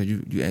answer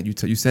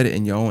because you said it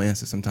in your own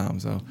answer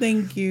sometimes. So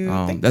thank you.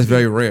 That's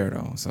very rare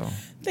though. So.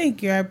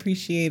 Thank you. I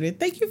appreciate it.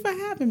 Thank you for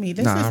having me.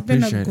 This has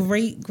been a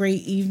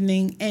great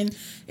evening. And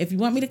if you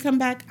want me to come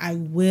back, I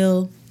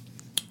will.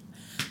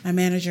 My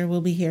manager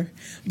will be here.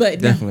 But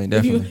definitely.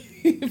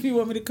 If you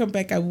want me to come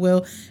back, I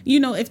will.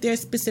 If there's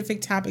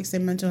specific topics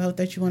in mental health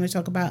that you want to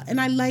talk about. And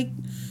I like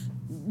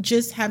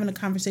just having a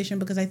conversation,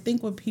 because I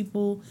think when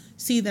people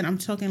see that I'm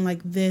talking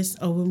like this,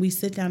 or when we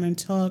sit down and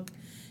talk,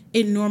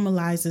 it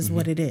normalizes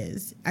what it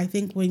is. I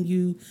think when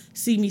you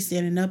see me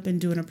standing up and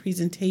doing a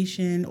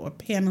presentation or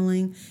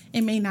paneling,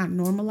 it may not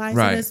normalize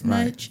it as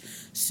much.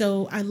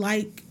 So I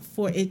like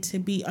for it to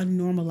be a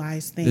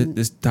normalized thing.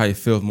 This how it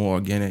feels more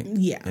organic.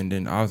 Yeah. And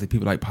then obviously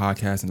people like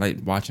podcasts and like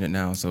watching it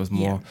now, so it's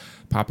more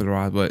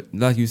popularized. But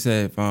like you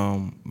said, if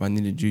I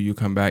needed you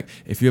come back.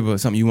 If you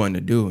have something you wanted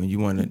to do and you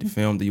wanted to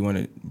film, that you want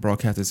to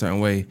broadcast a certain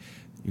way,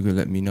 you could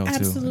let me know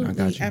too. I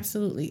got you.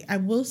 Absolutely. I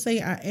will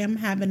say I am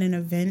having an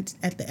event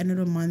at the end of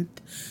the month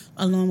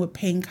along with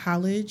Payne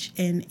College,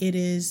 and it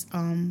is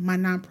my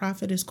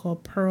nonprofit is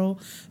called Pearl,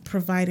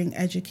 providing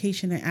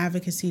education and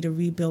advocacy to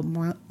rebuild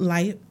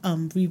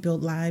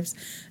lives.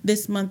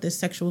 This month is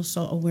Sexual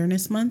Assault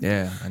Awareness Month.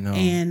 Yeah, I know.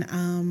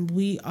 And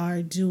we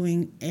are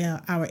doing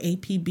our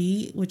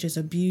APB, which is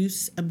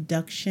abuse,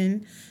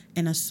 abduction,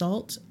 and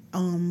assault.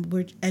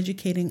 We're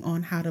educating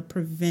on how to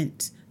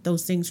prevent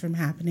those things from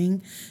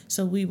happening.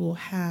 So we will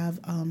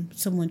have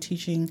someone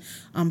teaching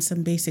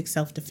some basic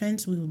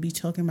self-defense. We will be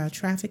talking about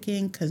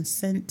trafficking,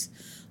 consent,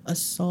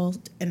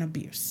 assault, and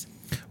abuse.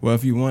 Well,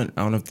 if you want,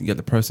 I don't know if you get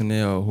the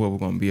personnel or whoever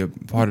going to be a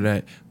part of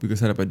that, we could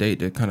set up a date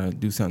to kind of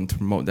do something to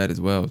promote that as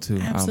well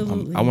too.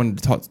 Absolutely. I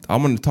wanted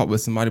to talk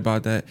with somebody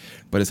about that,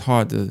 but it's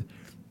hard to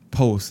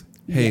post.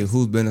 Hey,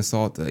 who's been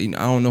assaulted?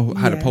 I don't know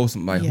how to post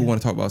them. Like, who want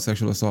to talk about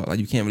sexual assault? Like,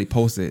 you can't really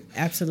post it.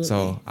 Absolutely.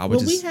 So I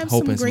was just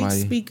hoping somebody. We have some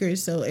great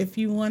speakers. So if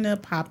you want to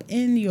pop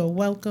in, you're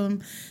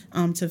welcome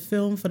to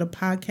film for the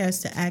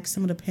podcast, to ask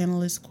some of the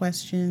panelists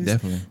questions.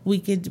 Definitely.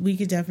 We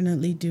could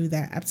definitely do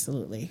that.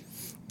 Absolutely.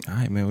 All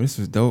right, man. Well, this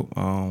was dope.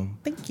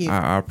 Thank you.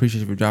 I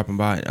appreciate you for dropping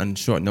by on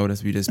short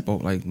notice. We just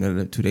spoke like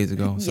 2 days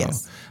ago. So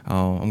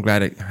I'm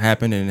glad it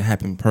happened, and it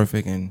happened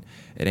perfect, and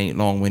it ain't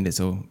long-winded.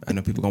 So I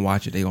know people going to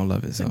watch it. They going to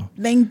love it. So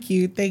thank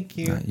you.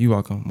 You're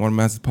welcome. Morning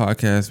Masters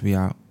Podcast. We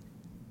out.